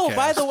podcast. Oh,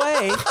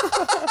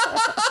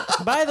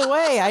 by the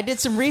way, I did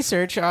some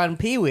research on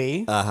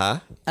Pee-wee.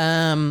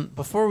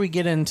 Before we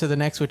get into the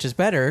next, which is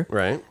better.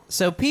 Right.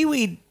 So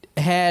Pee-wee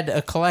had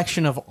a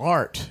collection of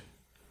art.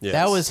 Yes.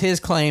 That was his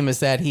claim, is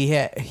that he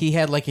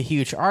had like a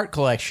huge art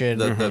collection.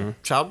 The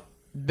child.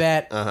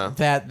 That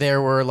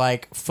there were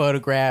like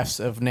photographs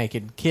of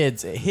naked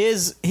kids.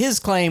 His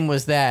claim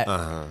was that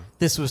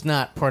this was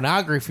not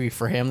pornography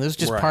for him. This was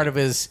just part of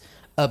his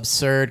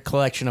absurd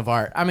collection of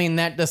art. I mean,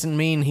 that doesn't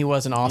mean he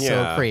wasn't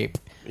also a creep.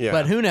 Yeah.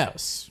 But who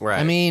knows? Right.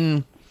 I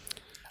mean,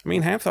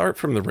 half the art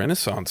from the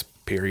Renaissance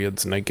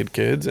period's naked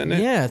kids, isn't it?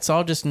 yeah, it's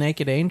all just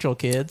naked angel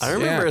kids. I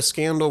remember a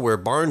scandal where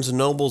Barnes &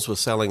 Nobles was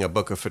selling a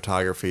book of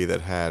photography that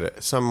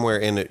had somewhere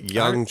in it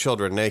young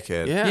children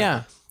naked.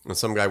 Yeah. And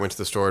some guy went to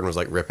the store and was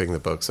like ripping the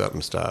books up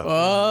and stuff.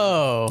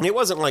 Oh. It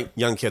wasn't like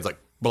young kids like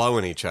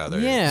blowing each other.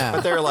 Yeah.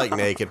 But they were like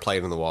naked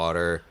playing in the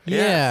water.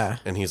 Yeah.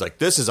 And he's like,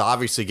 this is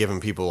obviously giving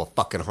people a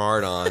fucking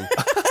hard on.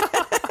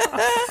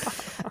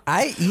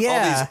 All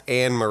these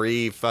Anne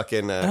Marie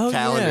fucking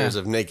calendars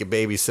of naked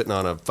babies sitting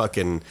on a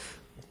fucking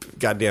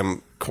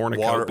goddamn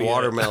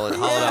watermelon,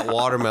 hollowed out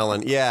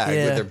watermelon. Yeah,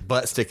 with their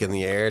butt stick in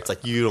the air. It's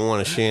like, you don't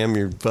want to sham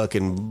your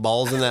fucking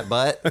balls in that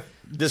butt?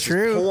 This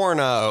is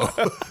porno.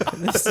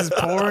 This is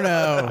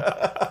porno.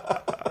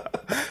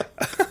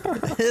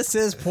 This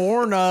is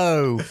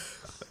porno.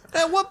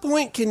 At what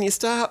point can you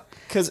stop?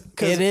 Because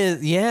It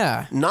is,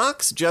 yeah.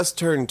 Knox just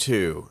turned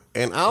 2,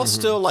 and I'll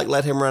still like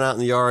let him run out in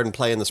the yard and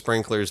play in the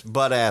sprinklers,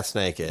 butt ass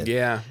naked.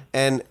 Yeah.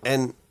 And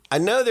I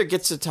know there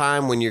gets a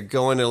time when you're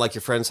going to like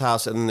your friend's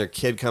house and then their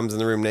kid comes in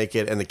the room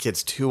naked and the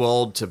kid's too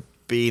old to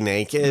be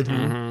naked.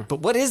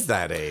 But what is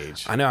that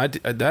age? I know.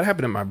 That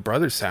happened at my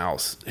brother's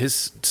house.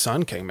 His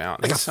son came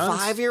out. Like his a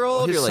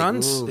 5-year-old? His You're like,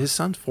 son's ooh. his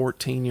son's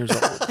 14 years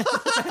old. He's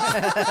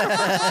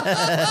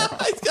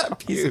got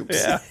pubes.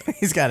 Yeah.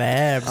 He's got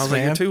abs, I was like,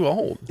 man. you're too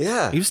old.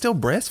 Yeah. He was still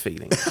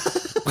breastfeeding.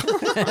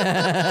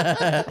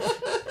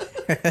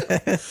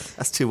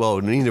 That's too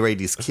old. We need to raise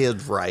these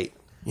kids right.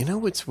 You know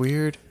what's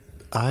weird?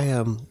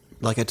 I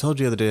like I told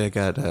you the other day, I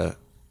got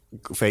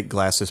fake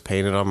glasses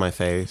painted on my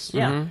face.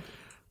 Yeah.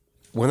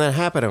 When that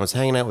happened, I was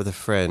hanging out with a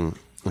friend,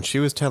 and she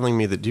was telling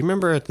me that. Do you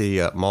remember at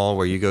the mall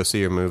where you go see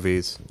your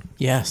movies?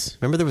 Yes.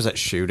 Remember there was that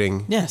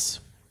shooting?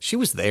 Yes. She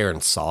was there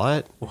and saw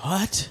it.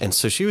 What? And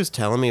so she was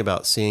telling me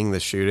about seeing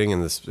the shooting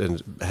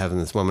and having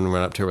this woman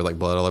run up to her with like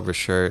blood all over her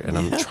shirt. And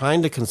I'm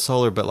trying to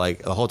console her, but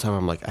like the whole time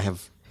I'm like, I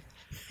have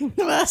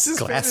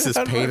Glasses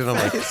painted on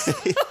my face.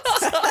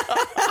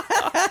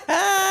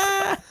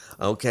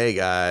 Okay,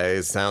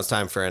 guys. Now it's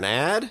time for an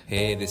ad.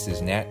 Hey, this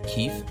is Nat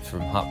Keith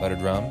from Hot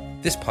Buttered Rum.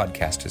 This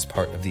podcast is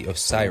part of the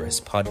Osiris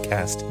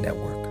Podcast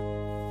Network.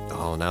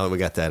 Oh, now that we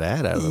got that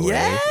ad out of the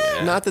way.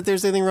 Not that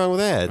there's anything wrong with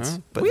ads,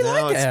 but We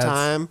now like it's ads.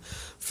 time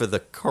for the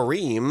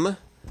cream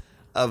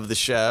of the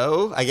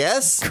show, I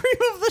guess.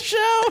 Cream of the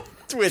show.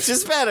 Which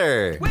is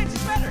better? Which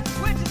is better?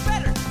 Which is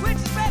better? Which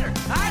is better?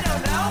 I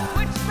don't know.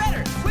 Which is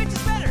better? Which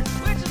is better?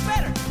 Which is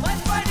better?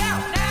 Let's find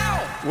out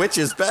now. Which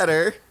is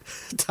better?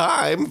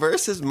 Time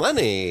versus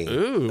money.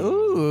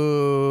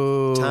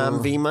 Ooh.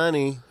 Time v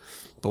money.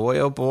 Boy,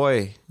 oh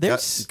boy.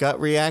 There's- Gut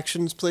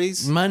reactions,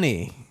 please.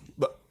 Money.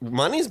 But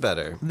money's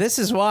better. This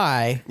is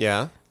why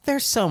Yeah.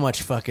 there's so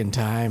much fucking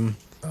time.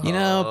 You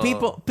know,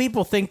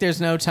 people think there's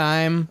no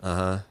time.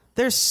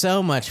 There's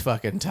so much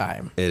fucking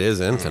time. It is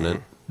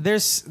infinite.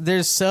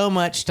 There's so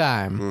much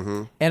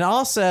time. And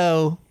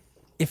also,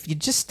 if you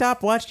just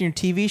stop watching your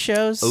TV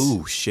shows,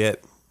 Ooh,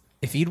 shit.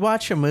 if you'd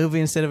watch a movie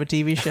instead of a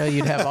TV show,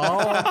 you'd have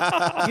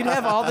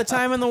all the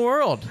time in the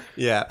world.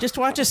 Yeah. Just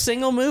watch a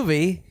single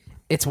movie.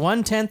 It's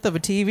 1/10 of a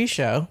TV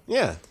show,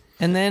 Yeah.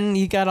 and then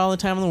you got all the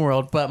time in the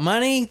world. But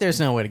money, there's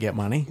no way to get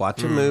money.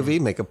 Watch a movie,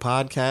 make a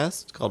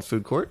podcast called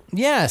Food Court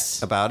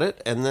Yes. about it,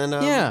 and then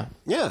yeah.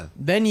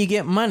 Then you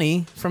get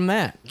money from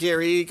that.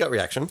 Gary, gut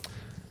reaction.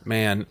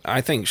 Man, I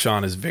think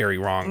Sean is very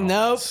wrong on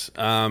Nope. this.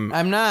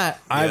 I'm not.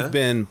 I've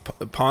been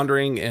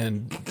pondering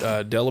and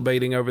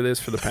deliberating over this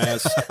for the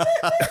past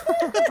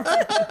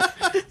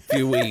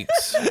few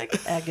weeks,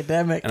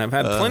 Academic. and I've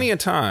had plenty of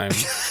time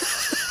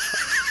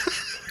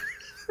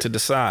to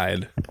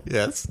decide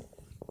Yes.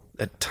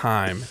 that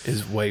time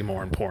is way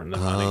more important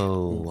than money.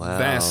 Oh, wow.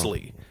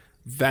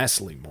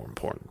 Vastly more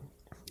important.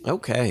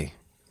 Okay.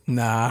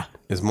 Nah.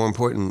 Is more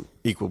important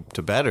equal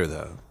to better,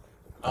 though?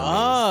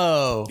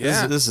 Oh.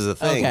 Yeah. This is a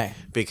thing. Okay.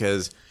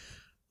 Because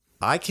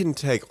I can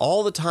take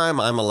all the time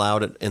I'm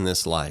allowed in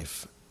this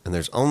life, and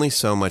there's only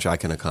so much I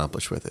can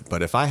accomplish with it.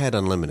 But if I had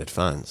unlimited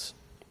funds,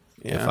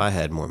 if I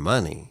had more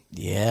money,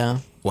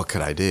 what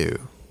could I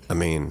do? I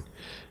mean,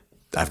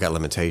 I've got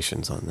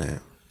limitations on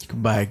that. You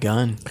could buy a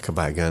gun. I could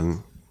buy a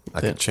gun.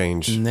 I could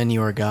change. And then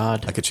you are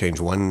God. I could change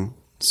one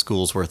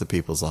school's worth of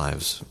people's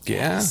lives.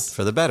 Yeah.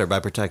 For the better by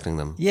protecting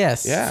them.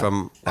 Yes. Yeah.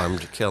 From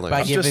armed killers.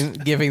 By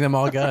giving them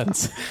all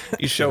guns.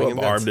 You show up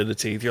armed to the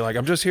teeth. You're like,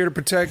 I'm just here to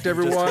protect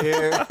everyone.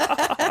 Here,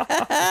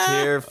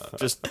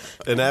 just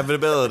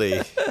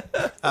inevitability.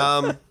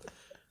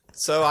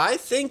 So I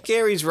think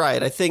Gary's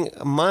right. I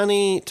think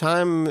money,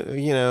 time,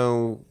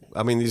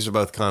 I mean, these are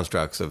both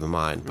constructs of the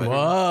mind. But,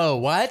 whoa,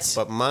 what?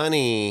 But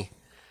money,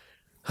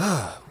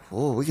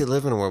 we could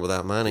live in a world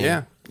without money.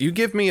 Yeah. You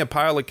give me a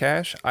pile of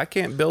cash, I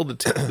can't build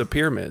the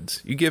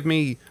pyramids. You give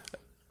me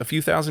a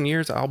few thousand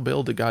years, I'll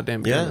build the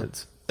goddamn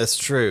pyramids. Yeah, that's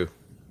true.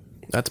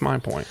 That's my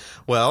point.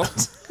 Well,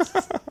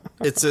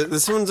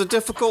 this one's a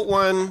difficult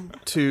one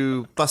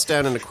to bust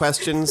down into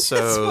questions.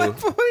 So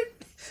That's my point.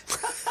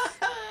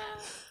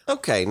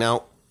 Okay,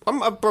 now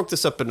I broke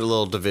this up into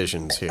little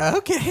divisions here.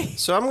 Okay.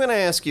 So I'm going to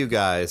ask you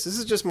guys. This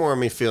is just more of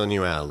me feeling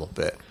you out a little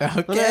bit. Okay.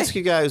 I'm going to ask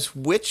you guys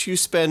which you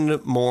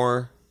spend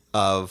more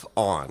of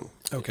on.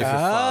 Okay.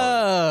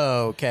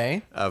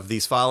 Okay. Of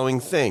these following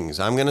things.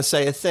 I'm going to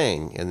say a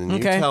thing, and then you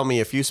tell me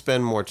if you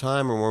spend more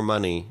time or more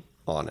money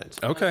on it.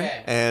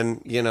 Okay.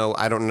 And,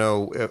 I don't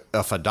know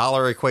if a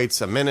dollar equates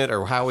a minute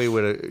or how we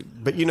would,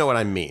 but you know what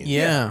I mean.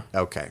 Yeah.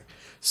 Okay.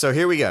 So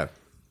here we go.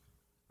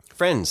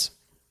 Friends.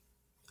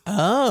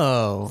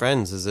 Oh.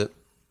 Friends, is it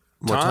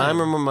more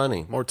time or more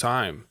money? More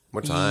time.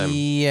 More time.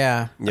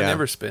 Yeah. I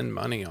never spend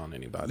money on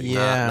anybody.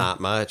 Yeah.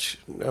 Not much.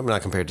 I'm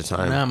not compared to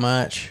time. Not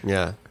much.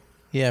 Yeah.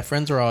 Yeah,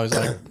 friends are always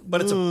like,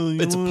 but it's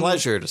a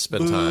pleasure to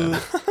spend time.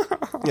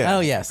 Yeah. Oh,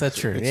 yes, that's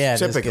true. Yeah,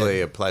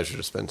 typically a pleasure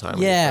to spend time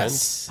with your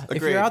yes. friends.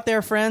 If you're out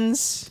there,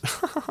 friends,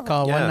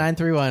 call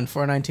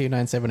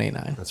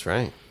 1-931-492-9789. That's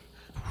right.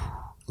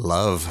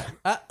 Love.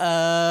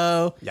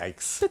 Uh-oh.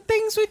 Yikes. The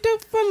things we do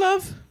for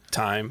love.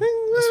 Time.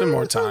 I spend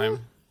more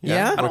time.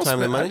 Yeah? More time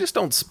than money? I just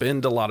don't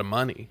spend a lot of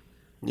money.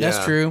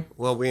 That's true.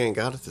 Well, we ain't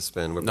got it to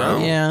spend. We're No.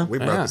 broke. Yeah. We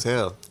broke as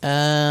hell.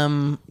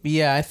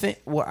 Yeah, I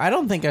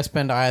don't think I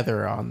spend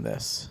either on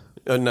this.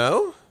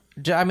 No?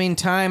 I mean,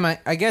 time, I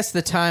guess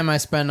the time I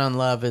spend on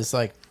love is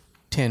like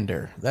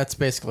Tinder. That's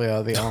basically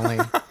the only...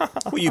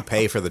 Well, you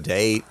pay for the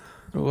date.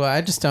 Well,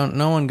 I just don't...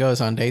 No one goes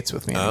on dates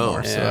with me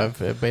anymore, yeah.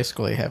 so I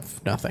basically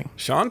have nothing.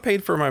 Sean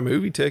paid for my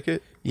movie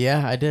ticket.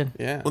 Yeah, I did.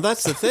 Yeah. Well,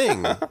 that's the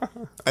thing.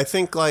 I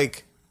think,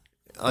 like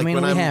I mean,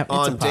 when I'm it's a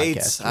on podcast.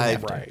 dates,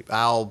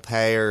 I'll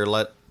pay or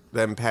let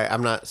them pay.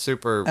 I'm not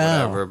super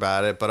whatever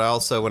about it, but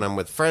also when I'm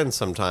with friends,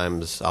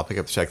 sometimes I'll pick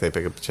up the check, they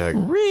pick up the check.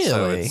 Really?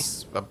 So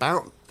it's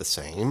about the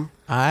same.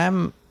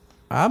 I'm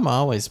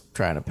always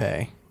trying to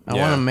pay. I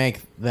want to make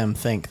them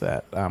think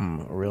that I'm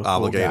a real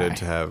obligated cool guy.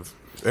 to have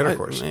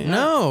intercourse.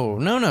 No.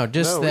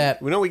 Just No,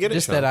 that. we get it,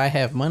 Just Sean. that I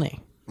have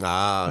money.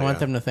 I want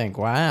them to think,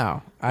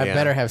 wow, I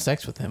better have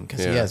sex with him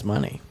because he has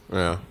money.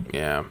 Yeah.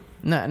 Yeah.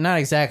 Not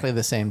exactly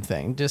the same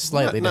thing, just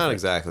slightly Not different.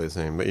 exactly the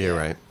same, but you're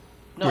right.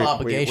 No What do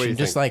obligation, you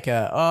just think?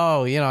 like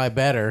I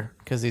better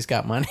because he's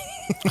got money.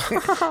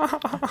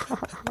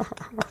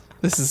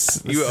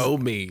 This You owe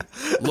me.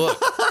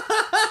 Look,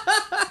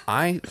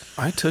 I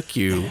took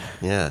you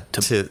to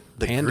the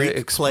Panda Greek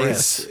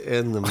Express. place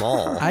in the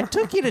mall. I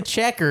took you to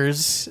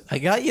Checkers. I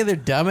got you their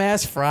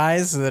dumbass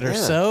fries that are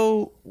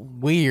so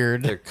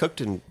weird. They're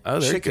cooked in they're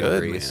chicken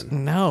good, grease.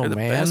 man. No, They're the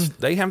man. best.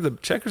 They have the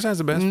Checkers has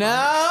the best.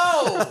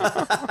 No,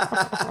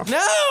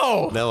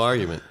 no. No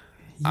argument.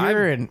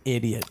 You're an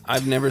idiot.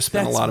 I've never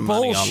spent That's a lot of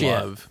bullshit. money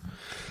on love.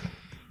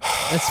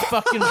 That's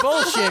fucking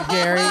bullshit,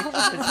 Gary.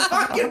 It's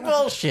fucking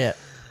bullshit.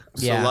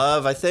 So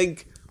love, I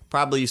think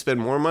probably you spend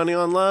more money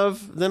on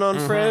love than on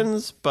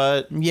friends,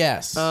 but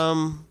yes,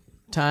 time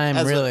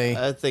really.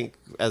 I think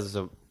as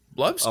a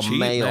Love's cheap,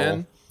 male.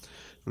 man.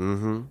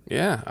 Mm-hmm.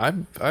 Yeah,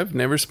 I've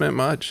never spent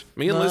much.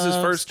 Me and Liz's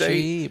Love's first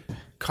date cheap.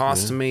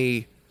 cost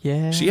me.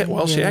 Yeah. She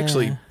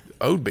actually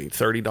owed me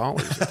 $30.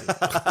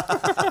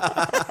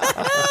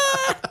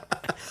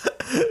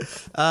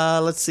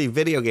 Let's see,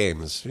 video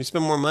games. You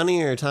spend more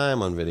money or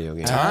time on video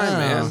games? Time,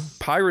 man.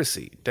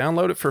 Piracy.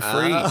 Download it for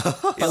free.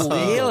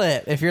 Steal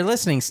it. If you're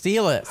listening,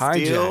 steal it.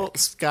 Steal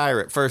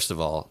Skyrim, first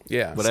of all.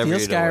 Yeah. Whatever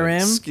Steal you're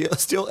doing. Skyrim?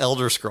 Steal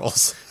Elder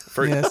Scrolls.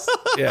 Yes.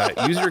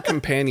 Yeah, use your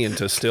companion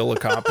to steal a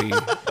copy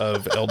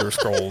of Elder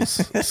Scrolls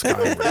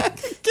Skyrim.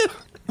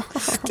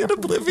 Get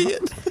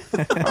Oblivion.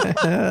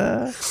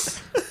 That's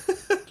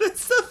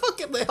the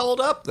fucking, they hold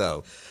up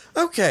though.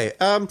 Okay,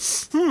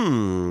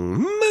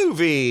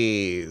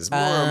 movies.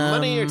 More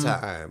money or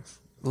time?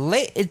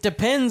 It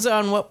depends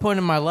on what point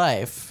in my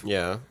life.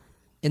 Yeah.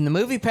 In the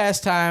movie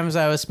past times,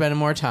 I was spending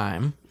more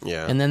time.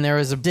 Yeah. And then there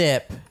was a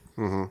dip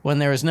when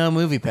there was no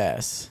movie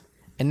pass.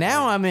 And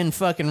now I'm in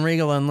fucking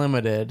Regal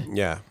Unlimited.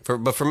 Yeah.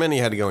 But for many,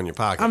 you had to go in your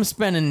pocket. I'm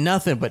spending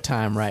nothing but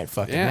time right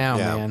fucking now,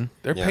 man.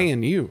 They're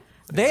paying you.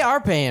 They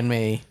are paying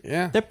me.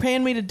 Yeah. They're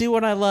paying me to do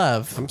what I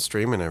love. I'm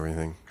streaming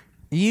everything.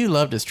 You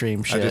love to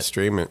stream shit. I just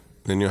stream it.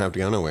 Then you don't have to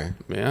go nowhere.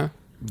 Yeah.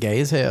 Gay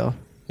as hell.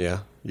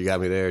 Yeah. You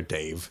got me there,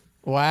 Dave.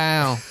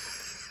 Wow.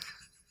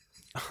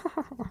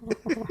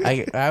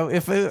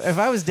 If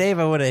I was Dave,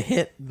 I would have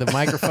hit the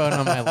microphone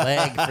on my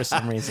leg for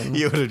some reason.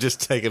 You would have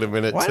just taken a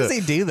minute Why to does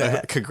he do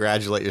that?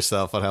 Congratulate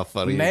yourself on how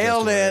funny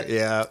Nailed you just it. were.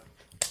 Yeah.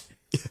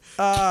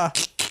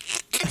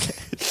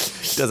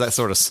 Does that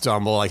sort of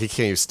stumble like he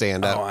can't even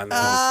stand up? Oh, I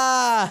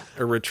know.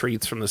 Or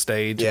retreats from the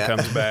stage and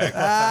comes back.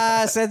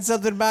 I said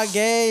something about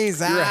gays.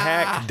 You're a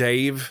hack,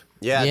 Dave.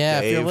 Yeah,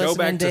 if you're Dave. Go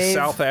back to Dave.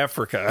 South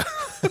Africa.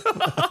 Is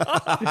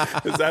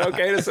that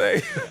okay to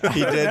say?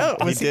 He did.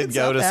 Was he in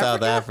go to South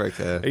South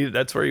Africa.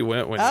 That's where he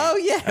went when Oh,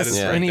 he had yes. his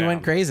And he breakdown.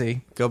 went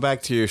crazy. Go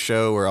back to your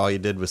show where all you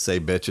did was say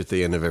bitch at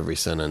the end of every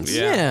sentence.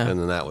 Yeah. And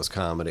then that was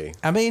comedy.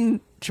 I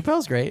mean,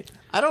 Chappelle's great.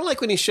 I don't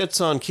like when he shits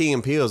on Key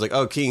and Peele. It's like,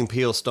 oh, Key and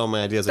Peele stole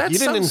my ideas. Like,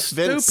 That's you didn't so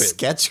invent stupid.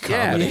 sketch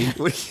Yeah.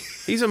 comedy.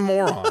 He's a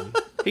moron.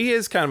 He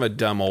is kind of a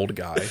dumb old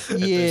guy. At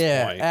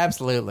this point.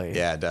 Absolutely.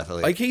 Yeah,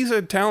 definitely. Like, he's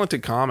a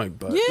talented comic,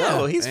 but Yeah.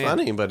 no, he's Man.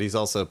 funny, but he's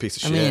also a piece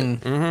of I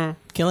shit. mean,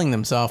 Killing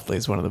Them Softly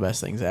is one of the best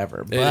things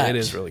ever. But, it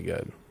is really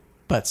good.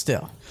 But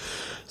still.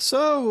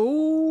 So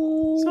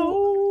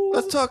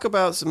let's talk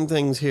about some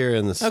things here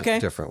in this Okay.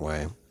 different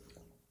way.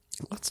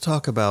 Let's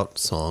talk about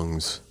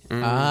songs.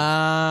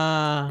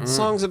 Songs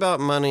Songs about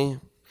money.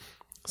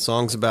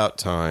 Songs about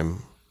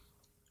time.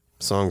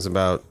 Songs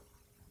about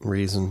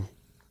reason.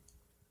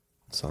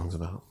 Songs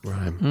about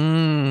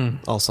rhyme.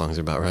 All songs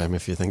are about rhyme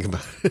if you think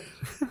about it.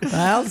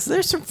 Well,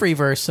 there's some free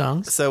verse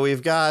songs. So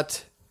we've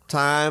got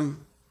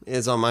Time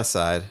is on my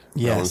side.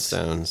 Yes. Rolling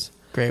Stones.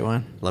 Great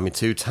one. Love Me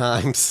 2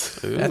 Times.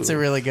 That's a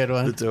really good The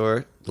one.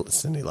 Door.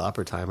 Cyndi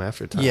Lauper, Time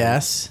After Time.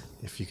 Yes.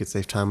 If you could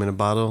save time in a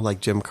bottle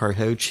like Jim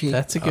Carhochi.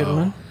 That's a good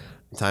one.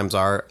 Times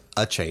are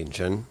a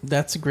changin'.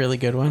 That's a really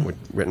good one.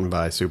 Written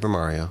by Super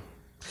Mario.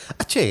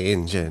 A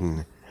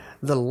changin'.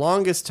 The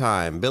Longest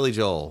Time. Billy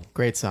Joel.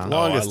 Great song.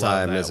 Longest I love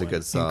Time that is a one.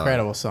 good song.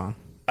 Incredible song.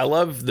 I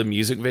love the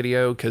music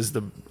video because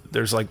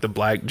there's like the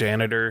black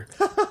janitor,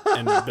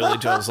 and Billy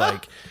Joel's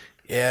like,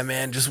 "Yeah,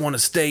 man, just want to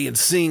stay and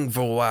sing for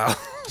a while."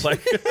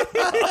 Like,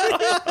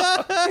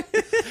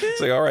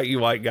 it's like, all right, you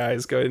white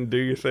guys, go ahead and do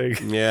your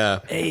thing. Yeah.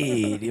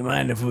 Hey, do you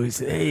mind if we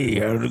say,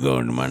 how's it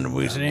going? Do you mind if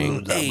we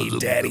sing? Hey,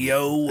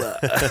 Daddy-O.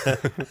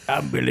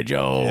 I'm Billy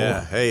Joel.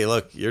 Yeah. Hey,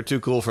 look, you're too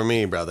cool for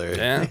me, brother.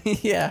 Yeah.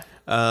 Yeah.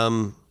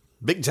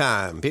 Big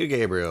Time. Peter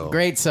Gabriel.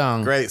 Great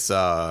song. Great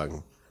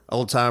song.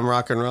 Old Time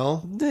Rock and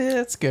Roll.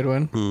 That's a good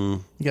one.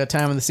 You got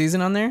Time of the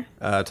Season on there?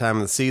 Time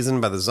of the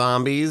Season by the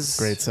Zombies.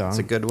 Great song. It's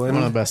a good one.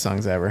 One of the best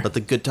songs ever. But the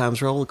Good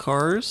Times Roll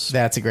Cars.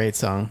 That's a great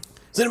song.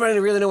 Does anybody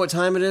really know what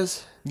time it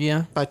is?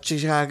 Yeah. By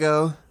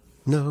Chicago.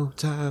 No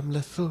time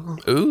left for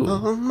Ooh.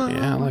 on my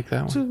Yeah, I like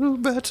that one. to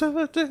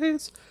better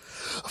days.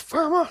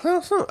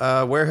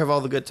 Where have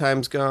all the good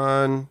times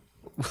gone?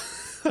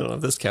 I don't know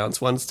if this counts.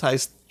 Once,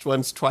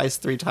 twice,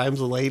 3 times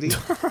a lady.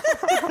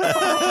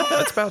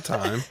 That's about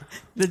time.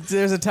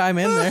 There's a time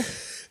in there.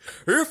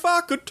 If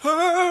I could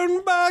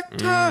turn back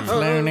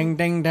time. Ding,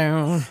 ding,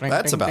 dong. Ding,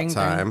 That's ding, about ding, ding.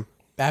 time.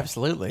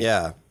 Absolutely.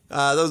 Yeah.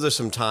 Those are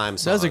some time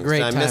songs. Those are great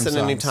Did I time missing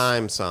any songs.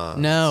 time songs?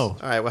 No.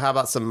 All right, well, how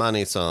about some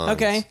money songs?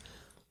 Okay.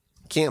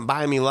 Can't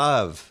Buy Me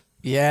Love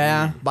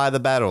Yeah. by the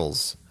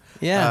Beatles.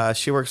 Yeah.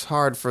 She Works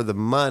Hard for the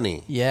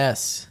Money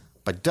Yes.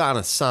 by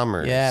Donna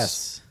Summers.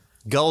 Yes.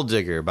 Gold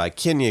Digger by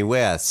Kanye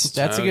West.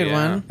 That's a Oh, good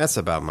yeah. one. That's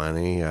about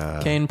money.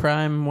 Kane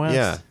Prime West.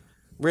 Yeah.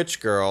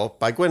 Rich Girl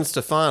by Gwen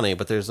Stefani,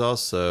 but there's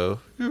also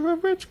You're a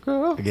Rich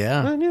Girl.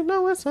 Yeah. And you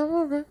know it's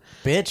alright.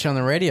 Bitch on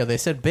the radio. They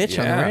said bitch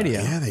on the Yeah.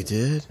 radio. Yeah, they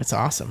did. It's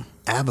awesome.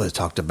 ABBA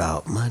talked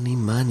about money,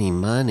 money,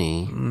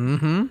 money.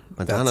 Mm-hmm.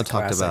 Madonna a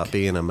talked classic. about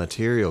being a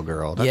material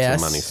girl. That's Yes.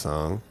 a money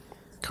song.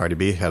 Cardi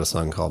B had a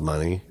song called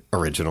Money.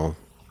 Original.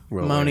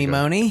 Real way to Moni go.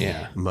 Moni?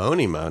 Yeah.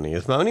 Money, money.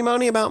 Is Money,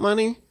 money about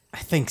money? I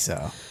think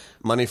so.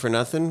 Money for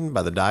Nothing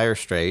by the Dire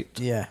Straits.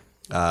 Yeah.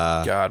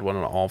 God, what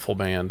an awful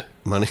band.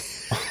 Money.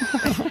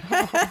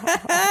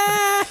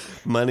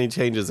 Money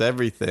Changes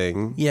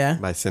Everything. Yeah.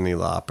 By Cyndi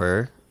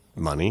Lauper.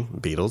 Money.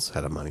 Beatles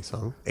had a money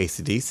song.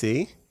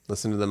 AC/DC.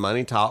 Listen to the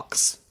Money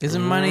Talks.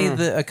 Isn't Money isn't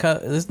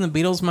the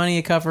Beatles Money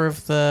a cover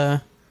of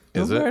the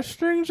Is The it? best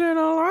things in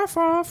a life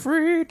are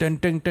free. Dun,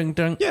 dun, dun,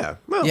 dun. Yeah.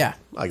 Well, Yeah.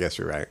 I guess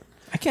you're right.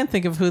 I can't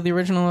think of who the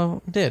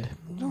original did.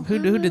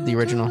 Who did the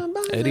original?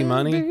 Eddie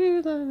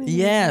Money?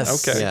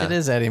 Yes. Okay. Yeah. It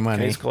is Eddie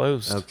Money. Case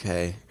closed.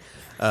 Okay.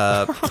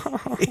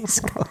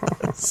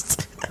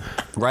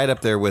 Right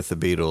up there with the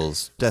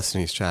Beatles,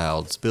 Destiny's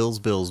Child, Bills,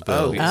 Bills,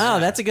 Bills. Oh,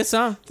 that's a good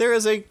song. There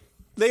is a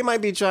They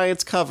Might Be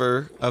Giants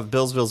cover of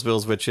Bills, Bills,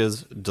 Bills, which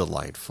is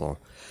delightful.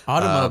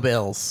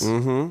 Automobiles.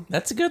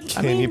 That's a good.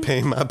 Can you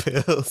pay my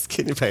bills?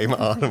 Can you pay my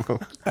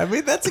automobile?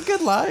 That's a good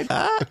line.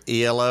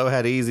 ELO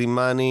had Easy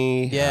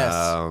Money. Yes.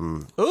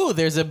 Ooh,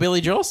 there's a Billy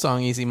Joel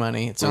song, "Easy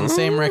Money." It's on the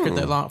same record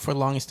that for the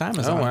longest time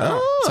is on.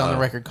 wow. It's on the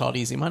record called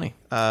 "Easy Money."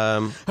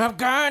 I've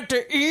got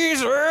to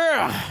ease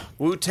her.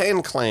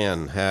 Wu-Tang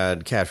Clan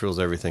had Cash Rules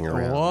Everything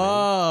Around.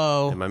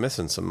 Whoa. Am I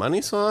missing some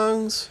money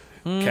songs?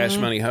 Cash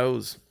Money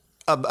Hose.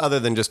 Other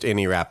than just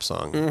any rap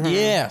song,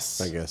 Yes.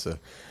 I guess.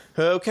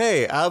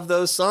 Okay, of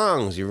those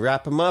songs, you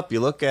wrap them up, you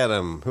look at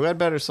them. Who had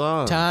better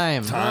songs?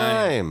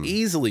 Time.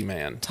 Easily,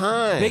 man.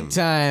 Time. Big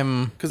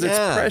Time. Because it's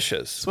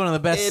precious. It's one of the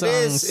best It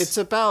songs is. It's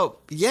about,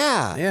 you'd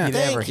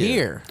ever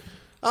hear.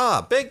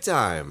 Ah, Big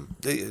Time.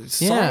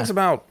 Songs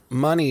about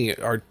money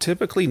are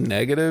typically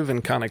negative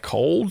and kind of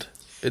cold.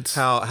 It's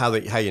How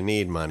you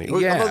need money.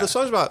 Yeah. Although the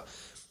songs about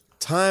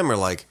time are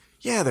like,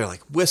 they're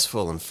like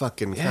wistful and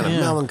fucking kind of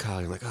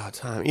melancholy. Like, oh,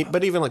 time.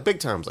 But even like Big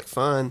Time's like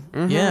fun.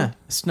 Yeah.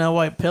 Snow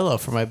White Pillow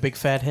for my big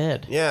fat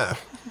head. Yeah.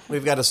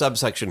 We've got a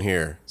subsection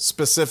here.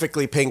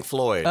 Specifically Pink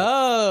Floyd.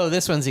 Oh,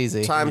 this one's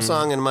easy. Time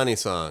song and money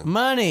song.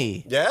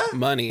 Money. Yeah?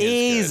 money is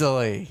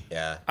Easily.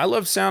 Yeah. good. I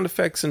love sound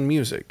effects and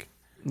music.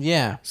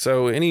 Yeah.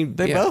 So They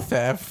both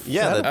have.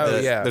 Yeah,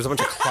 yeah. There's a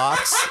bunch of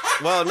clocks.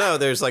 Well, no,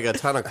 there's like a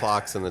ton of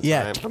clocks in the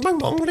Yeah. time.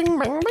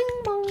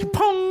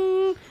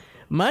 Pong.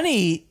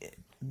 Money.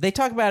 They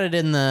talk about it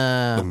in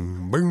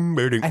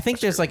the. I think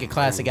there's like a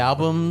classic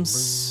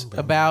albums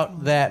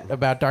about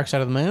Dark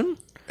Side of the Moon,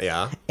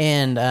 Yeah.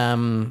 and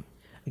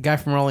a guy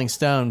from Rolling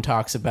Stone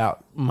talks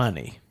about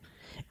money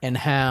and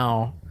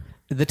how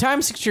the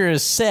time signature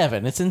is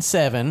 7. It's in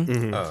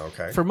 7 Oh,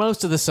 okay. for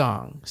most of the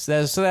songs.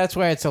 So that's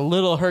why it's a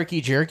little herky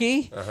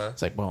jerky.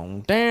 It's like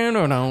boom down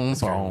down down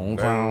boom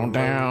down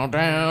down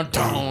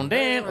down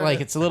down.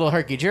 Like it's a little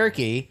herky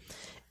jerky,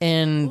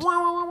 and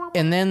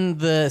then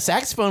the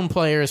saxophone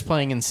player is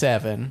playing in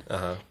 7,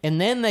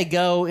 and then they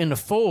go into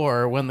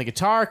 4 when the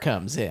guitar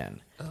comes in.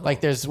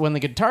 Like there's when the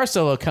guitar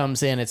solo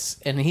comes in, and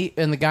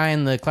the guy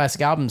in the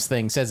classic albums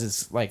thing says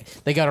it's like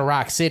they go to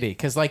Rock City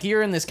because like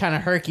you're in this kind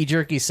of herky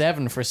jerky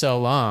 7 for so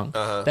long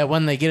that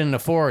when they get into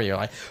 4, you're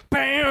like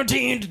yeah,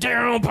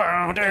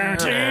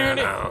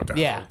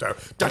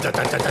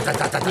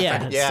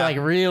 it's like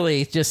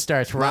really just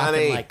starts rocking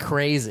Money. like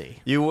crazy.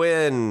 You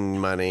win,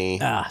 money.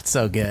 Ah, it's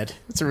so good.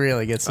 It's a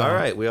really good song. All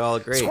right, we all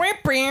agree.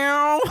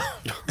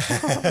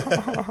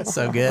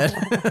 So good.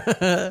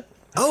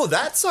 Oh,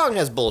 that song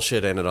has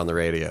bullshit in it on the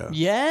radio.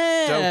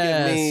 Yeah.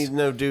 Don't give me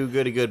no do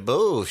goody good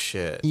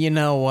bullshit. You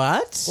know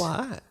what?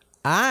 What?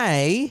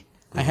 I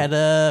had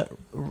a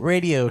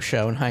radio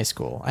show in high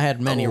school. I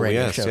had many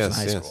radio shows in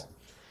high school.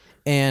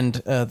 And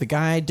the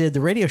guy I did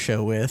the radio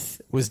show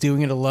with was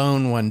doing it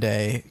alone one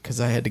day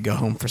because I had to go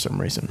home for some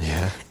reason.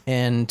 Yeah.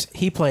 And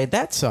he played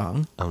that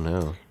song. Oh,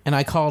 no. And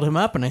I called him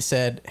up and I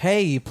said,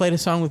 hey, you played a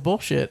song with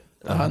bullshit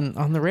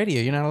on the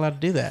radio. You're not allowed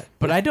to do that.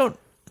 But I don't...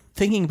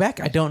 Thinking back,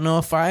 I don't know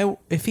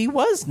if he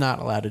was not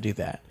allowed to do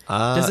that.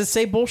 Does it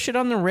say bullshit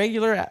on the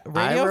regular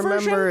radio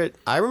version?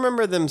 I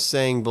remember them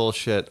saying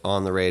bullshit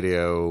on the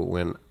radio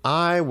when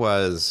I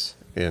was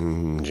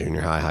in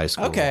junior high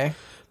school. Okay.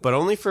 But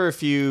only for a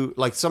few,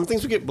 like some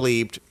things would get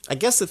bleeped. I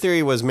guess the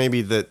theory was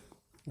maybe that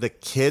the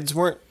kids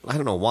weren't, I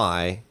don't know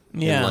why,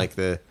 in like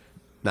the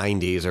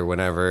 90s or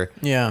whenever.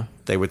 Yeah.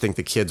 They would think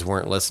the kids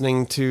weren't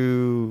listening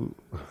to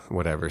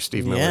whatever,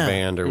 Steve Miller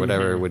Band or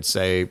whatever would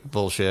say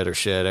bullshit or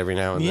shit every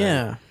now and then.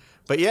 Yeah.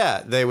 But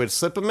yeah, they would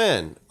slip them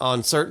in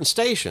on certain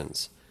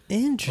stations.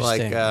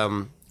 Interesting.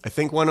 Like, I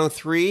think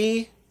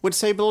 103 would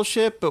say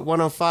bullshit, but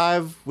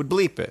 105 would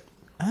bleep it.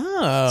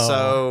 Oh.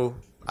 So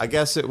I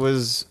guess it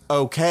was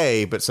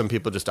okay, but some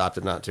people just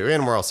opted not to.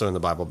 And we're also in the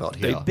Bible Belt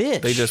here.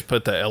 bitch. They just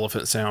put the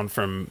elephant sound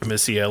from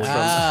Missy Elliott.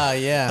 Ah,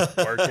 yeah.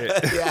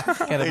 Market. Got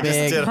a They big...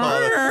 just did all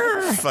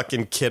the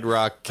fucking Kid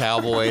Rock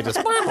cowboy. Just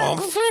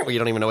you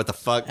don't even know what the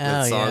fuck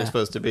that song's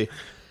supposed to be.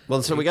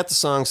 Well, so we got the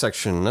song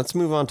section. Let's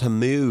move on to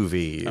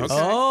movies. Okay.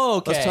 Oh,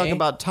 okay. Let's talk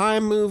about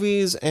time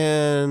movies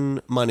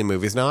and money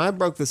movies. Now, I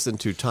broke this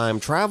into time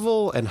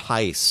travel and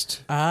heist.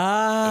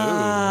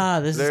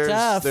 This is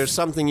tough. There's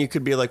something you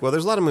could be like, well,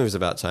 there's a lot of movies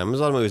about time. There's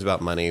a lot of movies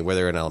about money where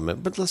they're an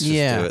element, but let's just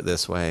do it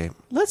this way.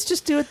 Let's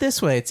just do it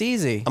this way. It's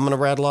easy. I'm going to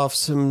rattle off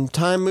some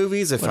time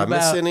movies. If I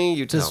miss any,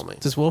 you tell me.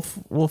 Does Wolf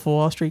of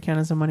Wall Street count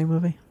as a money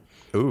movie?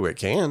 Ooh, it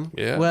can.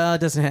 Yeah. Well,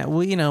 it doesn't have...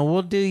 Well,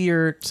 we'll do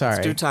your... Sorry.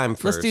 Let's do time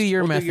first. Let's do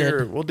your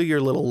method. We'll do your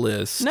little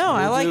list. No,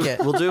 I like it.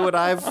 We'll do what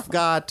I've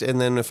got,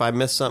 and then if I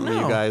miss something,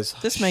 No, you guys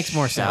this makes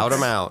more shout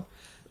sense. them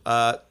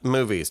out.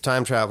 Movies,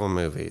 time travel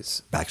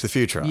movies. Back to the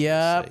Future, obviously.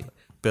 Yep.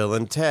 Bill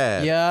and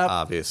Ted, Yep.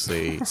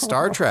 obviously.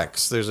 Star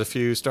Treks. There's a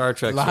few Star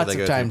Treks where Lots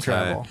they of go time through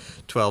travel.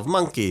 12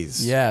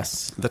 Monkeys.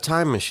 Yes. The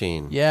Time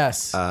Machine.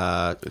 Yes.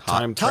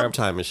 Time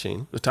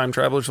Machine. The Time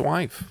Traveler's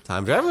Wife.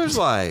 Time Traveler's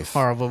Life.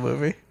 Horrible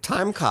movie.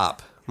 Time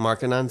Cop.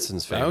 Mark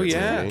Anunsen's favorite Oh,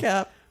 yeah. movie.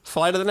 Yep.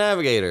 Flight of the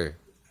Navigator.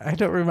 I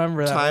don't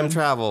remember that Time one.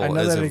 travel I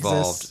know is that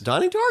involved. exists.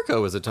 Donnie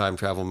Darko is a time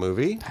travel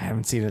movie. I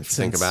haven't seen it since...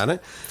 Think about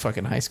it.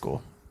 Fucking high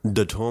school.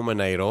 The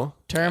Terminator.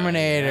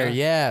 Terminator,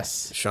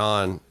 yes.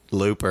 Sean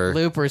Looper.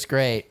 Looper's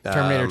great.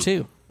 Terminator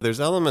 2. There's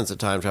elements of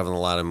time travel in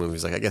a lot of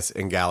movies. Like, I guess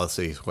in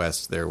Galaxy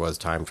Quest there was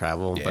time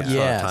travel, but it's not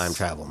Yes. a time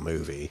travel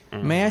movie.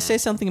 May I say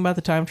something about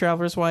the Time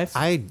Traveler's Wife?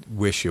 I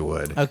wish you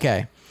would.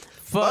 Okay.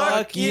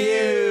 Fuck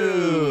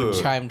you!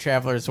 Time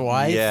Traveler's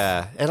Wife?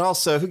 Yeah. And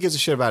also, who gives a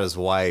shit about his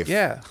wife?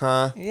 Yeah.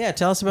 Huh? Yeah,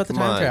 tell us about the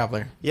Come Time on.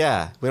 Traveler.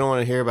 Yeah. We don't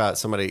want to hear about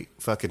somebody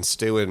fucking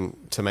stewing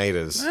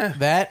tomatoes.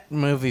 That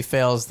movie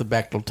fails the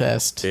Bechdel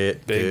test.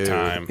 It Big do.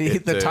 time. The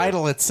It do.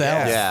 title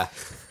itself. Yeah.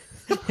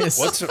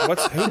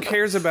 Who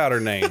cares about her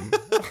name?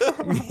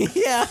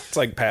 Yeah. It's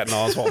like Patton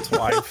Oswalt's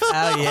wife.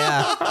 Oh,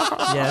 yeah.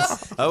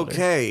 Yes.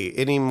 Okay,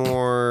 any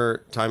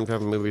more time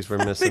travel movies we're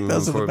missing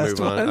those are the before we best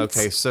move on? ones.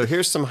 Okay, so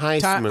here's some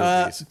heist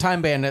movies.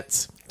 Time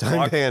Bandits.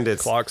 Time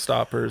Bandits. Clock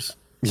Stoppers.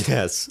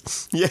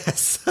 Yes.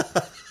 Yes.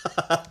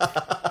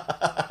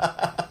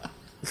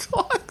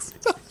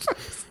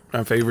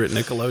 My favorite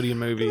Nickelodeon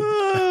movie.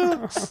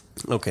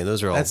 Okay,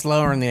 those are all. That's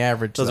lowering the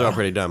average. Those are all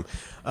pretty dumb.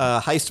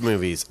 Heist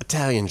movies: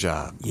 Italian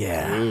Job.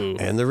 Yeah. Ooh.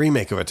 And the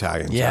remake of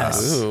Italian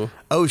Yes. Job. Ooh.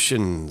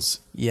 Oceans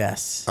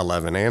Yes.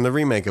 11 and the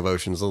remake of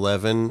Oceans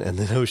 11 and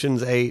then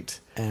Oceans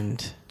 8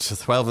 And to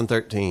 12 and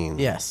 13.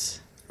 yes.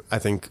 I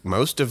think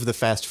most of the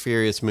Fast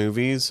Furious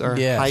movies are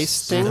Yes.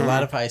 heisting. A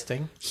lot of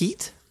heisting.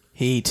 Heat?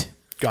 Heat.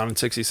 Gone in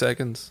 60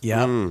 Seconds.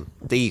 Yep.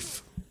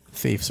 Thief.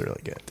 Thief's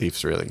really good.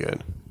 Thief's really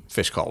good.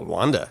 Fish Called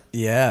Wanda.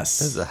 Yes.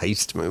 This is a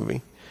heist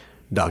movie.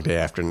 Dog Day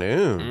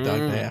Afternoon.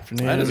 Dog Day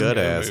Afternoon. That is a Good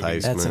good ass movie.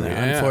 heist That's an movie.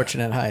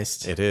 unfortunate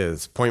heist. It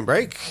is. Point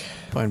Break.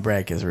 Point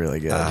Break is really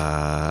good.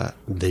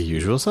 The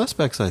Usual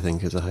Suspects, I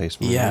think, is a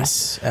heist movie.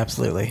 yes,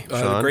 absolutely. The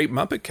Sean? Great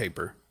Muppet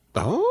Caper.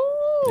 Oh.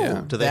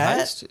 Yeah. Do they That-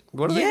 heist?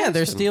 What are they Yeah,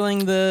 they're heisting?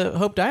 stealing the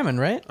Hope Diamond,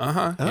 right?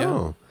 Uh-huh.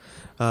 Yeah.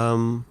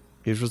 Oh.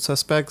 Usual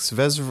Suspects,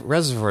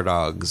 Reservoir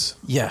Dogs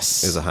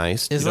Yes. is a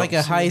heist. It's You like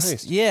don't a see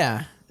heist.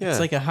 Yeah. Yeah. It's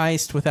like a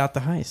heist without the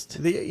heist.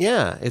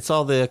 Yeah, it's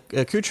all the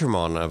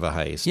accoutrement of a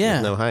heist.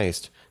 Yeah. With no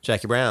heist.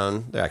 Jackie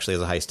Brown, there actually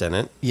is a heist in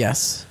it.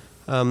 Yes.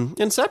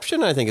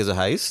 Inception, I think, is a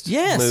heist.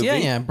 Yes, movie.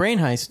 yeah. Brain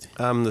heist.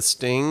 The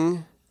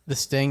Sting, The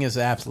Sting is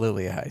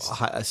absolutely a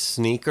heist.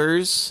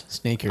 Sneakers,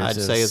 Sneakers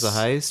I'd say is a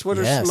heist. What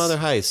are Yes. some other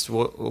heists?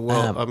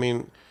 Well, I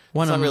mean,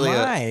 one it's of not really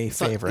my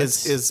it's not-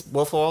 favorites. Is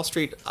Wolf of Wall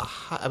Street?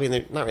 I mean,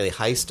 they're not really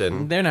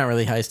heisting. They're not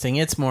really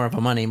heisting. It's more of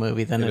a money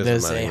movie than it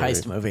is a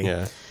heist movie.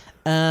 Yeah.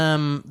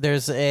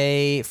 There's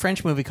a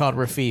French movie called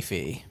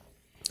Rafifi.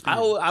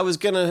 I was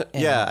gonna.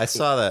 Yeah, I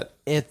saw that.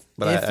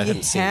 But I if you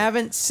hadn't seen it.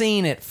 haven't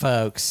seen it,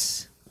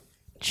 folks,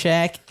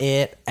 check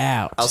it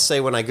out. I'll say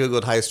when I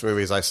googled heist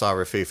movies, I saw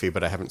Rafifi,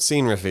 but I haven't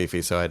seen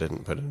Rafifi, so I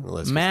didn't put it in the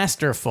list.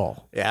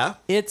 Masterful. Yeah.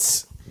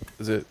 It's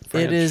Is it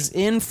French? It is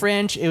in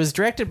French. It was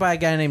directed by a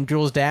guy named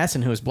Jules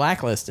Dassin, who was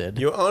blacklisted.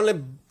 You're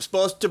only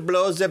supposed to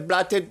blow the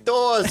blotted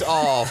doors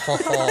off.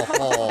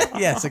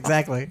 Yes,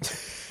 exactly.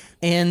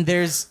 And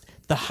there's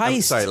the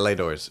heist. Sorry, lay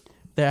doors.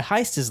 The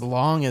heist is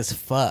long as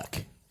fuck.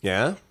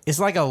 Yeah? It's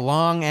like a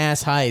long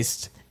ass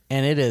heist,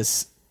 and it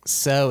is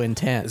so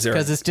intense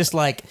because it's just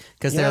like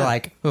they're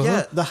like,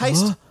 yeah, the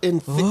heist in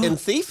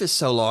Thief is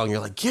so long. You're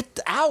like, get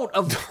out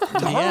of,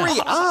 hurry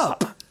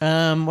up.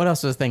 What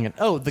else was I thinking?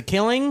 Oh, The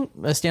Killing,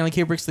 Stanley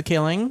Kubrick's The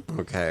Killing.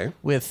 Okay.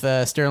 With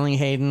Sterling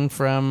Hayden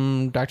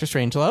from Dr.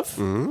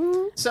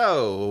 Strangelove.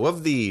 So,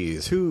 of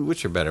these,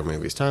 which are better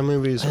movies? Time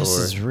movies This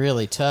or is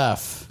really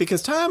tough.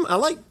 Because time, I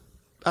like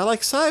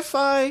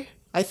sci-fi.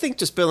 I think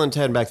just Bill and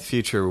Ted Back to the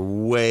Future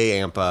way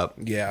amp up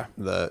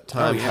the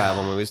time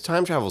travel movies.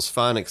 Time travel's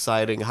fun,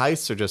 exciting.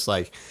 Heists are just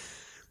like,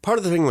 part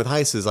of the thing with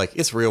heists is like,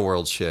 it's real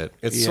world shit.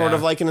 It's sort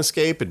of like an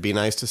escape. It'd be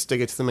nice to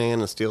stick it to the man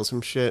and steal some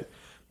shit.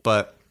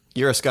 But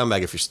you're a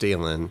scumbag if you're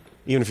stealing,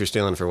 even if you're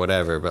stealing for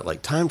whatever. But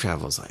like time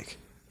travel is like,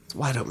 it's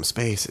wide open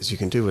spaces. You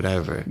can do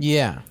whatever.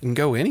 Yeah. You can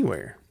go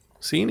anywhere,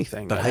 see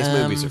anything. But heist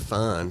movies are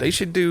fun. They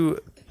should do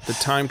the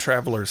Time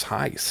Traveler's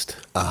Heist.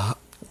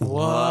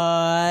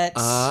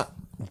 What?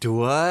 Do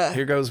what?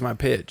 Here goes my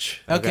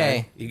pitch.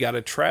 Okay. You got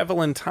to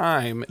travel in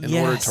time in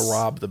order to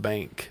rob the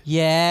bank.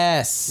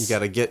 Yes. You got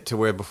to get to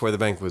where before the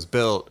bank was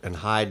built and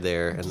hide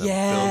there. And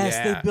Yes,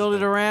 they build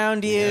it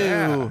around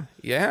you.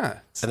 Yeah.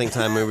 I think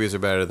time movies are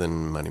better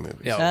than money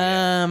movies.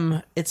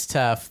 It's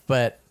tough,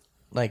 but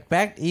like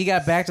you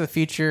got Back to the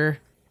Future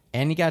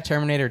and you got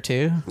Terminator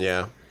 2.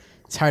 Yeah.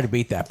 It's hard to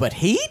beat that. But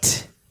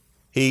Heat's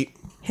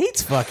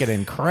fucking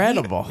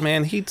incredible.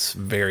 Man, Heat's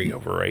very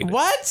overrated.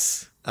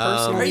 What?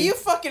 Are you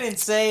fucking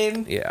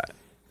insane? Yeah.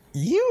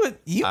 You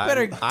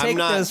better I'm take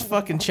not- those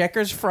fucking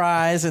Checkers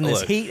fries and this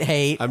Look, Heat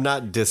hate. I'm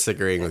not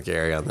disagreeing with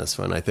Gary on this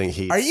one. I think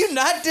Heat's... Are you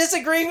not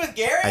disagreeing with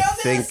Gary I on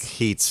this? think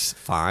Heat's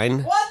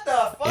fine. What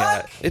the fuck?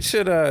 Yeah. It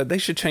should. They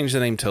should change the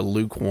name to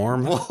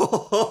Lukewarm.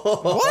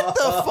 What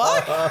the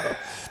fuck?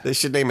 They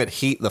should name it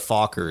Heat the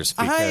Fockers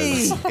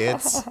because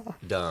it's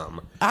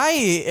dumb.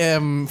 I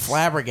am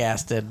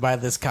flabbergasted by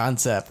this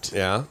concept.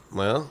 Yeah,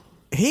 well...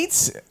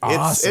 Heat's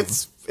awesome.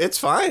 It's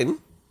fine.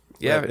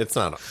 Yeah. But it's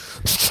not...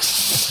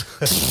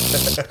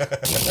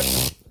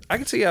 I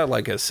can see how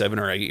like a 7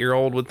 or 8 year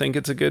old would think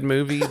it's a good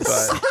movie, but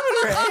 7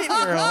 or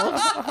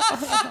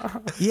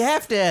 8-year-old. You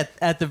have to,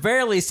 at the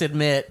very least,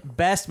 admit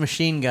best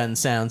machine gun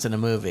sounds in a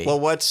movie. Well,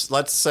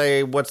 let's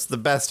say what's the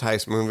best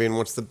heist movie and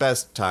what's the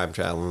best time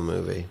travel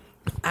movie?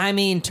 I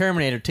mean,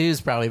 Terminator 2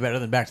 is probably better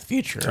than Back to the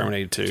Future.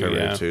 Terminator 2.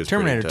 Terminator 2 is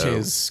Terminator pretty 2 dope.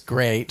 is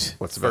great.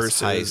 What's the best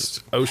versus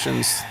heist?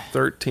 Ocean's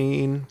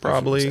 13,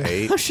 probably. Ocean's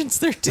 8. Ocean's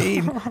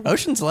 13.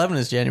 Ocean's 11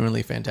 is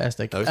genuinely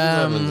fantastic. Ocean's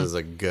 11 is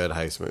a good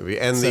heist movie.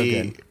 And so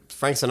good.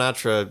 Frank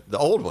Sinatra, the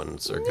old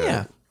ones are good.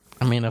 Yeah.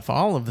 I mean, if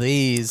all of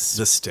these...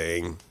 The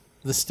Sting.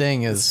 The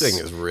Sting is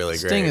really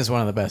great. Sting is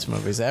one of the best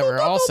movies ever.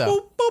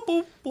 Also,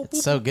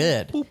 it's so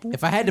good.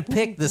 If I had to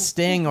pick The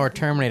Sting or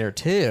Terminator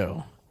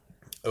 2,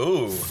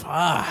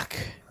 fuck,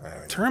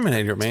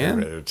 Terminator,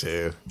 man. Terminator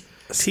 2.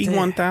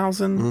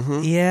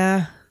 T-1000.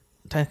 Yeah,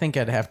 I think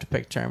I'd have to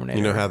pick Terminator.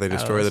 You know how they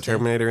destroy the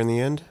Terminator in the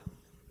end?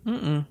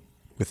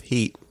 With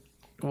heat.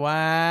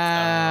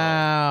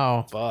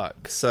 Wow.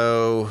 Fuck.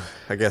 So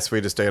I guess we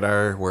just ate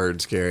our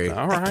words, Gary.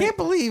 All right. I can't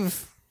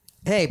believe.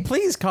 Hey,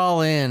 please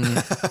call in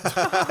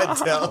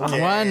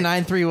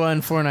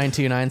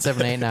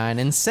 1-931-492-9789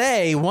 and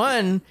say,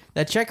 one,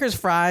 that Checkers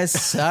fries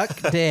suck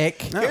dick,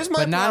 Here's my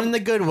but not problem. in the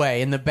good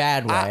way, in the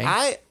bad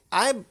way.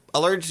 I'm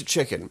allergic to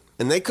chicken,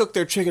 and they cook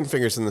their chicken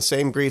fingers in the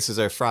same grease as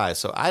their fries,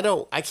 so I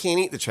can't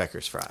eat the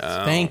Checkers fries.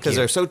 Thank you. Because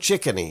they're so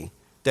chickeny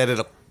that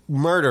it'll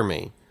murder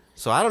me.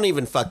 So I don't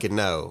even fucking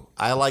know.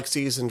 I like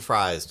seasoned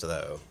fries,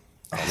 though.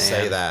 I'll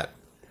say that.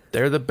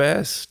 They're the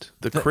best.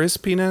 The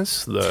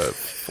crispiness, the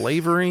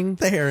flavoring,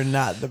 They are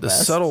not the the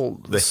best.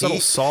 subtle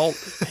heat. salt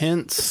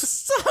hints.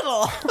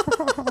 Subtle.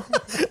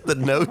 The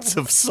notes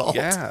of salt.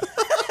 Yeah.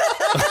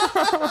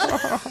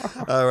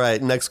 All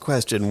right, next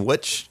question.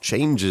 Which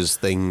changes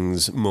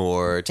things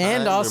more? Time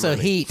And or also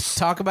money? heat.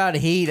 Talk about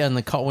heat on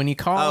the call. When you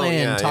call Oh, in,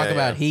 yeah, talk yeah,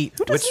 about yeah. heat.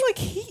 Who doesn't like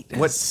heat?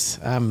 I'm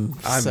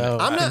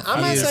I'm not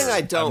confused. saying I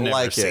don't I've never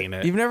like seen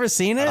it. You've never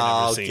seen it?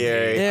 Oh, seen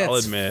Gary. it. I'll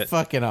It's admit.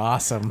 fucking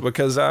awesome.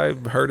 Because I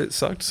heard it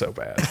sucked so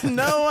bad.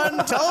 No one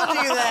told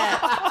you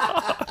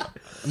that.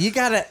 You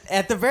gotta,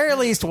 at the very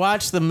least,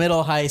 watch the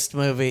Middle Heist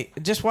movie.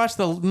 Just watch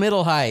the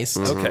Middle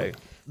Heist. Okay.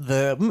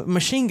 The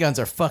machine guns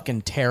are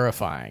fucking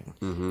terrifying.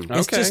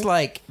 It's Okay. just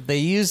like they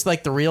use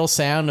like the real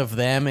sound of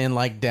them in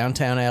like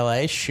downtown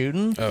LA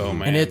shooting. Oh,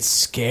 man. and it's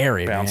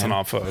scary, Bouncing man.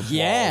 off of walls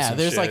Yeah, and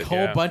there's shit, like whole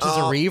yeah. bunches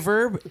of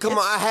reverb. Come on,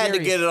 It's I had to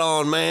scary. get it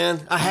on,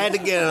 man. I had to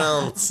get it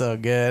on. So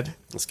good.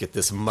 Let's get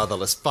this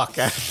motherless fuck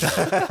out.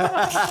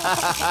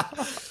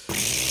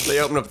 They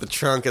open up the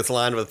trunk. It's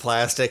lined with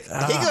plastic. He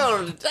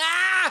gonna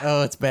die.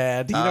 Oh, it's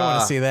bad. You don't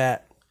want to see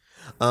that.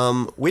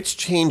 Which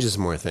changes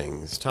more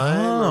things,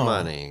 time or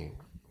money?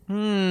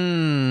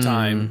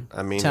 Time.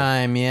 I mean,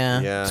 Time, yeah.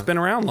 Yeah. It's been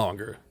around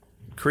longer.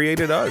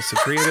 Created us. It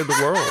created the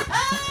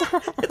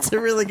world. It's a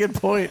really good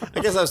point. I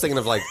guess I was thinking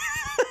of like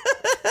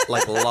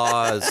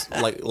laws,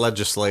 like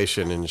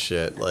legislation and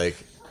shit. Like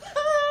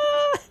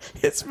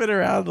It's been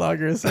around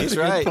longer. Is such that's a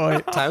good right.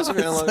 point. Time's been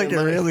around It's longer like than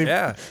a money. really,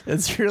 Yeah.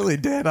 it's really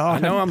dead on. I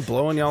know I'm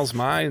blowing y'all's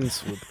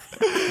minds with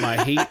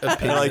my heat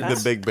opinions. I like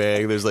the Big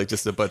Bang. There's like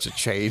just a bunch of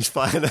change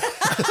flying.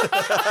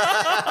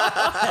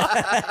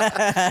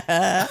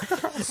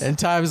 And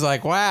Time's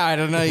like, wow, I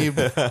don't know you.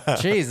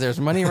 Jeez, there's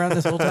money around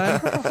this whole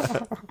time.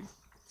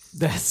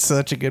 That's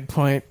such a good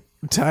point.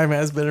 Time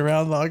has been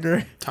around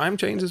longer. Time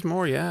changes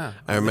more, yeah.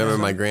 I remember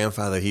my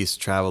grandfather. He used to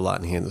travel a lot,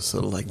 and he had this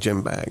little like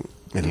gym bag,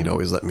 and he'd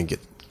always let me get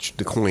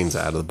the coins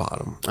out of the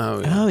bottom.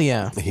 Oh, yeah. Oh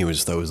yeah. He would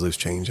just throw his loose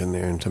change in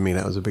there, and to me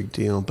that was a big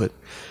deal. But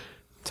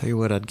tell you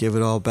what, I'd give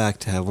it all back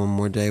to have one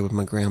more day with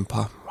my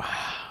grandpa.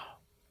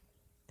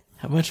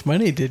 How much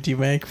money did you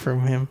make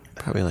from him?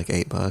 Probably like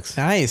 $8.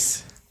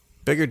 Nice.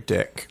 Bigger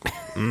dick.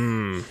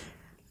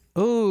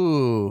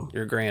 Ooh,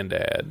 Your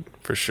granddad,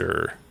 for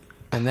sure.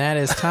 and that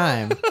is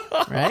Time,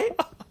 right?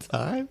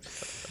 Time.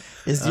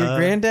 Is your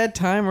granddad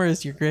Time or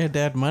is your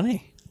granddad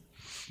money?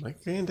 My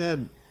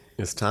granddad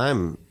is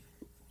time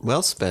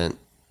well spent,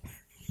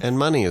 and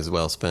money is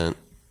well spent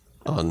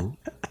on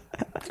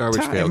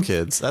Garbage Pail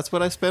Kids. That's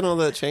what I spent all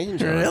that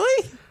change on.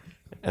 Really?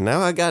 And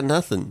now I got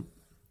nothing.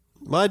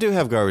 Well, I do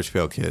have Garbage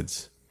Pail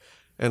Kids.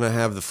 And I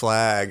have the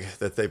flag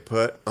that they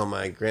put on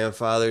my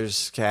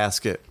grandfather's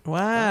casket.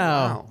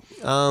 Wow.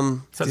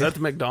 So is that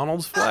the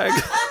McDonald's flag?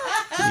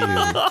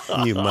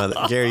 You mother,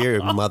 Gary, you're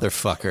a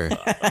motherfucker.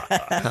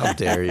 How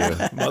dare you?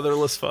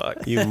 Motherless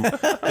fuck. You,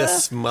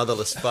 this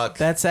motherless fuck.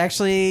 That's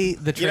actually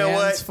the You know what?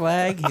 trans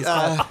flag. He's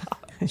got,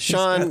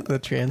 Sean, the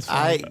trans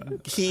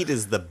flag. Heat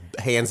is the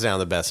hands down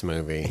the best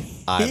movie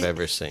I've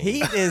ever seen.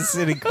 Heat is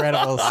an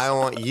incredible. I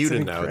want you to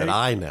an know great- that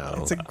I know.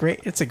 It's a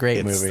great It's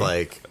movie.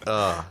 like,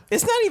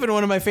 It's not even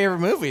one of my favorite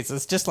movies.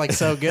 It's just like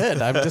so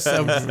good. I'm just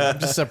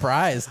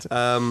surprised.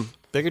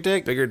 bigger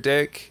dick. Bigger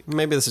dick.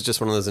 Maybe this is just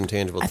one of those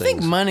intangible I things.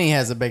 think money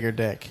has a bigger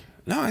dick.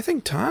 No, I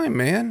think time,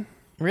 man.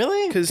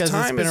 Really? Because it's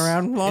time been is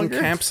around longer.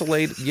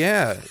 encapsulated.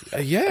 Yeah.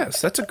 Yes,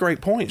 that's a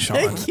great point, Sean.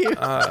 Thank you.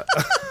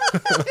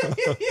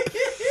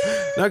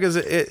 No,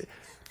 because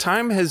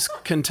time has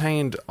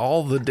contained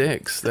all the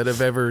dicks that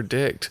have ever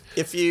dicked.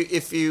 if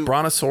you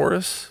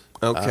Brontosaurus.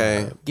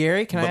 okay,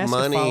 Gary, can I But ask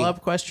money- a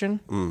follow-up question?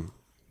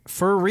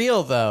 For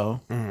real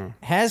though,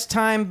 has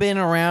time been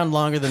around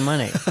longer than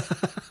money?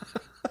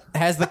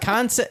 Has the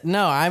concept?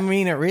 No, I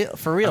mean it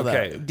for real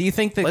Okay. though. Do you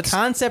think the Let's-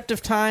 concept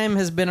of time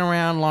has been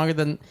around longer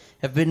than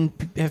have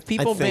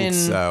people I think been?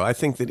 so. I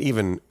think that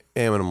even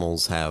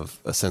animals have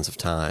a sense of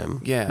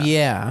time. Yeah.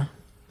 Yeah.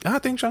 I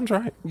think Sean's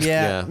right.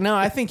 Yeah. Yeah. No,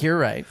 I think you're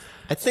right.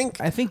 I think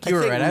You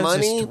were right. I was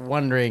money. just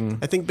wondering.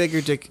 I think bigger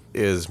dick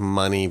is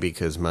money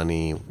because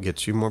money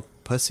gets you more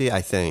pussy.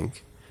 I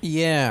think.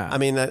 Yeah. I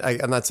mean,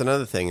 and that's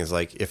another thing is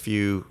like if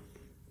you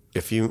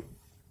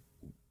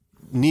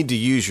need to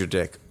use your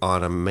dick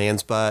on a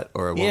man's butt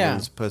or a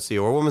woman's pussy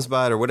or a woman's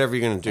butt or whatever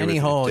you're going to do Any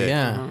with hole, your dick,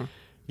 yeah.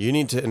 you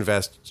need to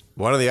invest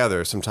one or the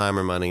other, some time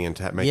or money,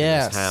 into making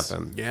this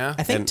happen. Yeah.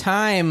 I think And-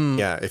 time.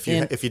 Yeah, if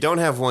you don't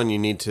have one, you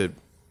need to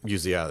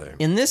use the other.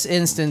 In this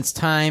instance,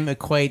 time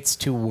equates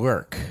to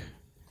work,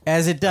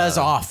 as it does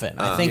often.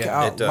 I think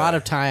a lot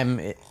of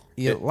time.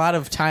 A lot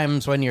of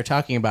times when you're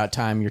talking about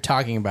time, you're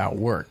talking about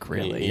work.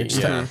 Really, you're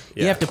just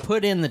you have to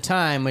put in the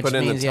time, which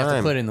means you have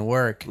to put in the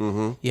work.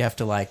 Mm-hmm. You have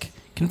to like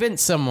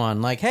convince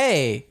someone, like,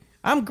 "Hey,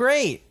 I'm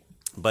great."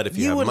 But if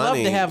You have would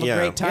money, love to have a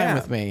great time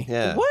with me.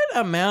 Yeah. What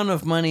amount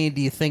of money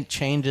do you think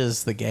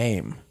changes the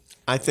game?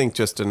 I think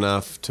just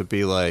enough to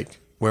be like,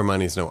 where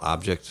money's no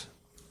object.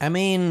 I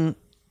mean,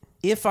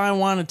 if I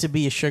wanted to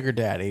be a sugar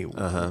daddy,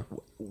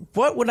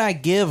 what would I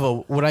give?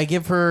 Would I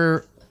give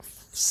her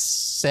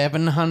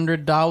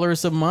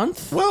 $700 a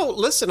month? Well,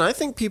 listen, I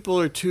think people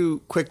are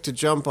too quick to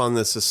jump on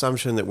this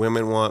assumption that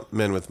women want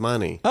men with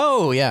money.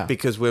 Oh, yeah.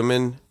 Because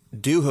women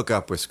do hook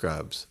up with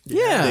scrubs.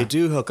 Yeah. They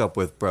do hook up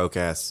with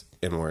broke-ass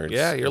N-words.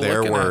 Yeah, you're Their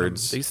looking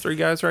words. at them. These three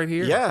guys right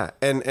here. Yeah,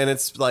 and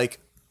it's like,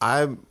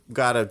 I've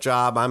got a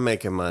job, I'm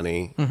making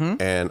money,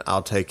 and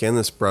I'll take in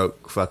this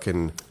broke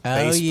fucking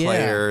bass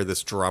player,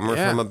 this drummer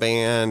from a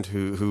band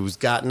who's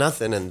got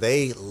nothing, and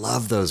they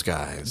love those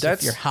guys.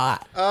 If you're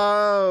hot.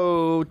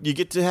 Oh, you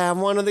get to have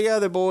one or the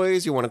other,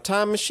 boys. You want a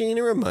time machine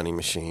or a money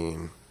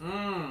machine?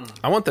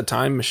 I want the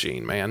time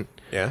machine, man.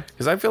 Yeah?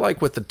 Because I feel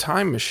like with the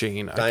time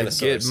machine, I could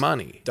get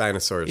money.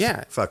 Dinosaurs.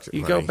 Yeah. Fuck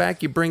you money. go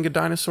back, you bring a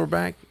dinosaur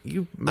back.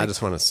 I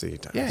just want to see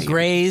dinosaurs. Yeah.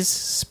 Gray's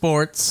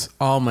Sports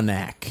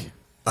Almanac.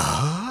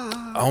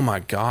 Oh my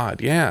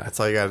God. Yeah. That's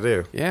all you got to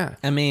do. Yeah.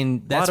 I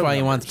mean, that's Lotto why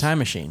you want numbers. the time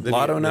machine.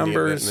 Lotto Then you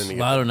numbers. get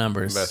Lotto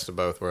numbers. Best of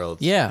both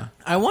worlds. Yeah.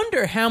 I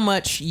wonder how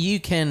much you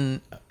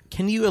can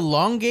you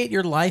elongate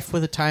your life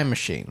with a time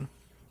machine?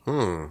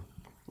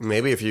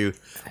 Maybe if you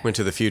went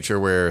to the future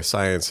where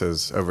science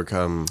has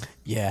overcome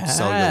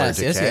cellular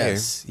decay.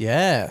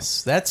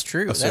 Yes, that's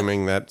true.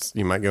 Assuming that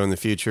you might go in the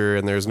future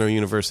and there's no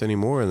universe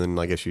anymore, and then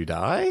I guess you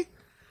die?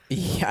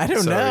 I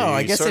don't So know.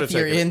 I you guess sort if of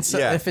you're take it- in,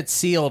 yeah. if it's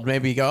sealed,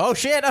 maybe you go, oh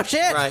shit,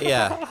 Right,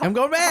 yeah. I'm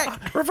going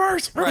back.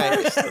 Reverse. Right.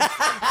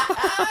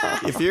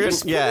 If you're in,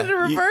 Spin it in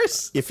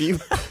reverse. If you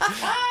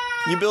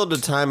build a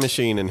time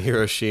machine in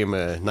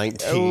Hiroshima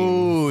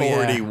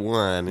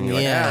 1941 and you're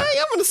Yeah. like, hey,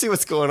 I'm going to see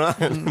what's going on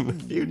in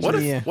the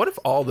future. What if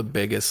all the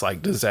biggest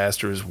like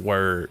disasters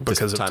were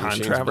because of time time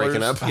machines travelers?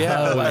 breaking up?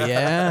 Yeah, Oh, like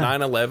yeah.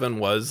 9/11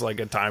 was like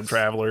a time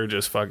traveler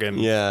just fucking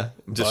Yeah,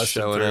 just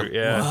busting showing through. up.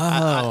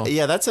 Yeah, Oh,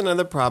 Yeah, that's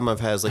another problem I've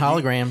had. Is like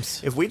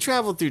holograms. If we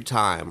traveled through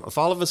time, if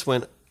all of us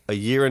went a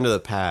year into the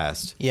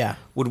past, Yeah.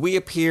 would we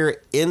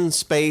appear in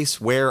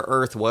space where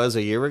Earth was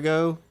a year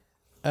ago?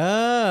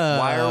 Oh.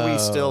 Why are we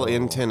still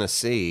in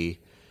Tennessee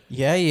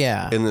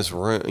Yeah. in this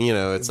room? You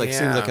know, it's like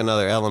seems Yeah. like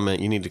another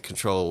element you need to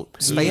control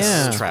space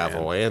Yeah.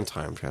 travel and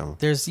time travel.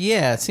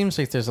 It seems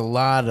like there's a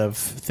lot of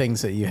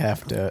things that you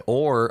have to.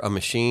 Or a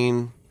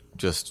machine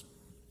just,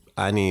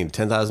 I need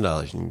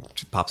 $10,000 and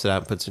it pops it out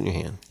and puts it in your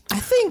hand. I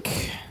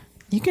think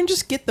you can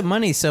just get the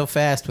money so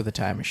fast with a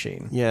time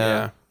machine.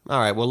 Yeah. All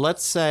right. Well,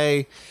 let's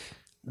say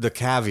the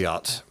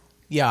caveat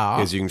Yeah.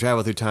 is you can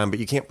travel through time, but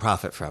you can't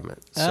profit from it.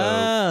 So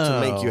to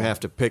make you have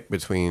to pick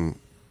between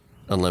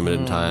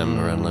unlimited time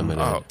or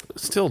unlimited. oh,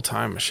 still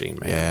time machine,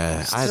 man.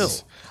 Yeah,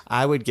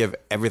 I would give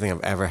everything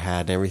I've ever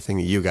had and everything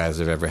that you guys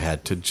have ever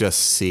had to just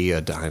see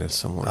a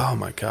dinosaur. Oh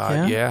my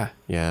God. Yeah?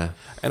 Yeah.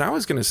 And I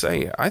was going to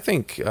say, I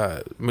think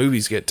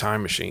movies get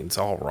time machines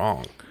all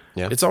wrong.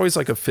 Yeah. It's always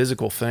like a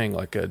physical thing,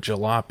 like a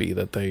jalopy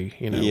that they,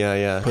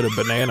 put a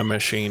banana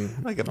machine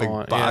Like a big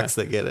on. box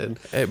Yeah. that get in.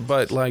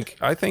 But like,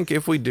 I think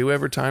if we do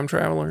ever time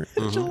travel,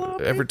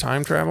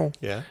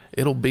 Yeah.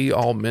 it'll be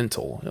all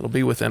mental. It'll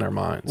be within our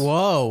minds.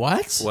 Whoa,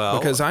 what? Well,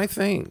 Because I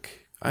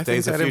think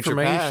Days of that Future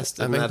information, Past,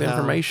 I isn't think that the how-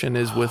 information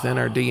is within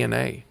our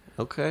DNA.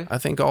 okay. I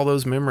think all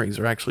those memories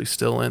are actually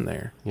still in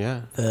there.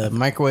 Yeah. The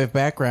microwave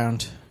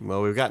background.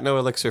 Well, we've got no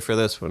elixir for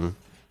this one.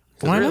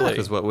 Why not?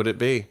 Because what would it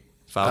be?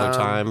 Father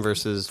Time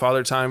versus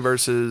Father Time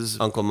versus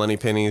Uncle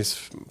Moneypennies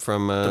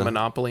from the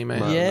Monopoly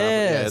Man.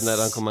 Yes. Isn't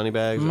that Uncle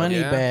Moneybags? Money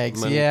Yeah. bags,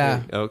 Money yeah.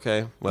 Pig.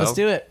 Okay. Well, Let's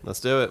do it. Let's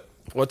do it.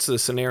 What's the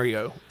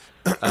scenario?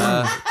 You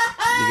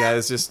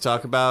guys just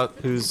talk about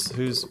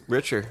who's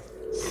richer.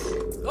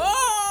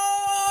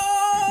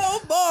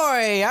 Oh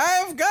boy,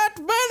 I've got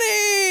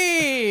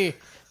money.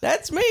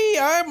 That's me.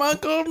 I'm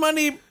Uncle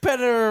Money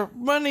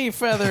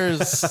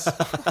Feathers.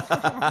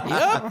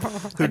 Yup.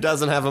 Who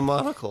doesn't have a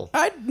monocle?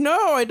 I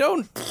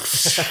don't.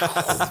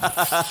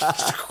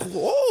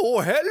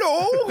 Oh,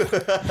 hello.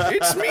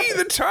 It's me,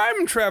 the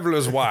time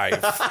traveler's wife.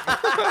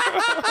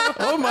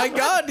 Oh my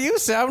God, you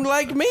sound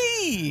like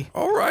me.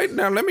 All right,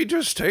 now let me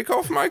just take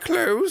off my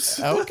clothes.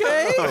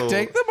 Okay,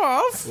 take them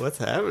off. What's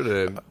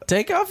happening?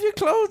 Take off your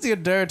clothes, you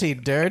dirty.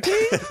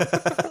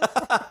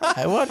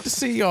 I want to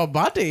see your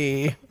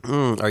body.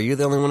 Are you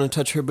the only one to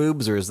touch her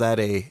boobs, or is that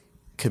a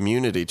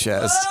community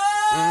chest?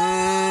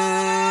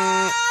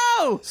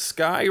 Oh!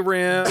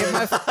 Skyrim.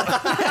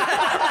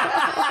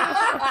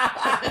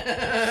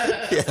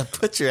 Yeah,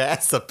 put your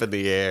ass up in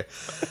the air.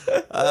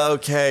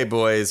 Okay,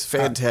 boys.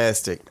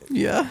 Fantastic.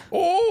 Yeah.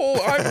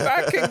 Oh, I'm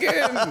back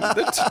again.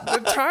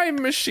 The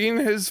time machine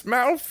has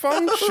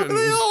malfunctioned.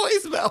 They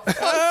always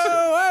malfunction.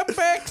 Oh, I'm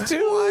back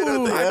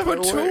too. I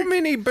put too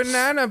many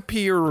banana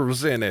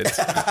peels in it.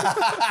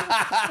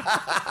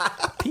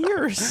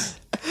 Pierce.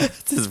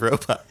 That's his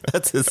robot.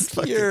 That's his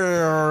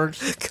fucking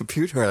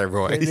computer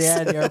voice.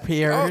 Yeah, your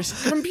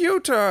Pierce.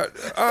 Computer,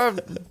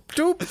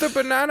 dupe the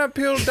banana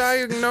peel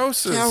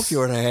diagnosis.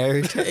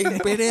 Computer,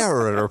 take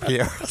banana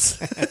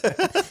peels.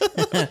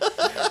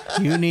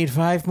 You need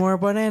 5 more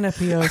banana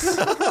peels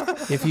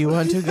if you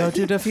want to go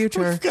to the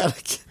future.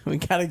 We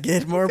gotta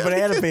get more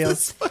banana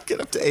peels. Fucking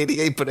up to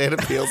 88 banana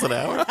peels an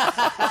hour.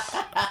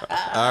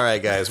 All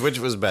right, guys. Which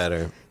was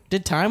better?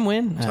 Did time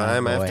win?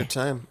 Time after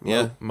time.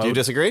 Yeah. Do you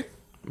disagree?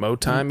 Mo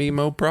time,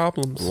 mo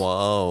problems.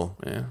 Whoa.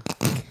 Yeah.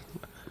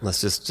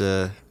 Let's just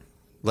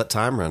let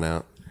time run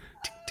out.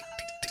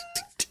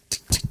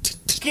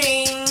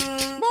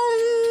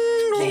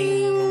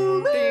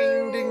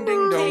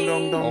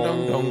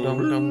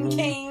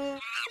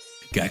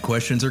 Got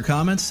questions or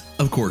comments?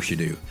 Of course you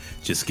do.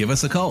 Just give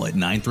us a call at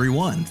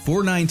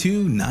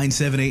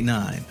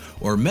 931-492-9789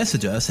 or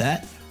message us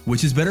at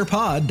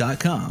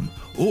whichisbetterpod.com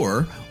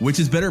or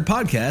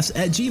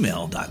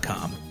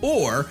whichisbetterpodcast@gmail.com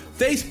or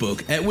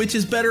Facebook at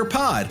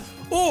whichisbetterpod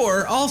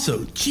or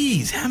also,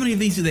 geez, how many of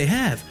these do they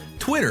have?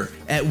 Twitter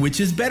at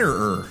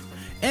whichisbetterer.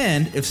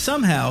 And if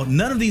somehow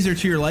none of these are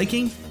to your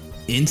liking,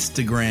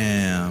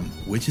 Instagram,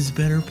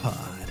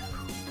 whichisbetterpod.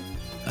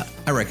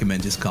 I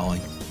recommend just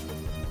calling.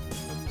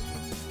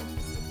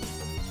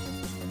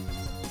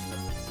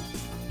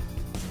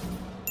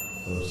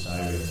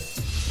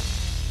 Osiris.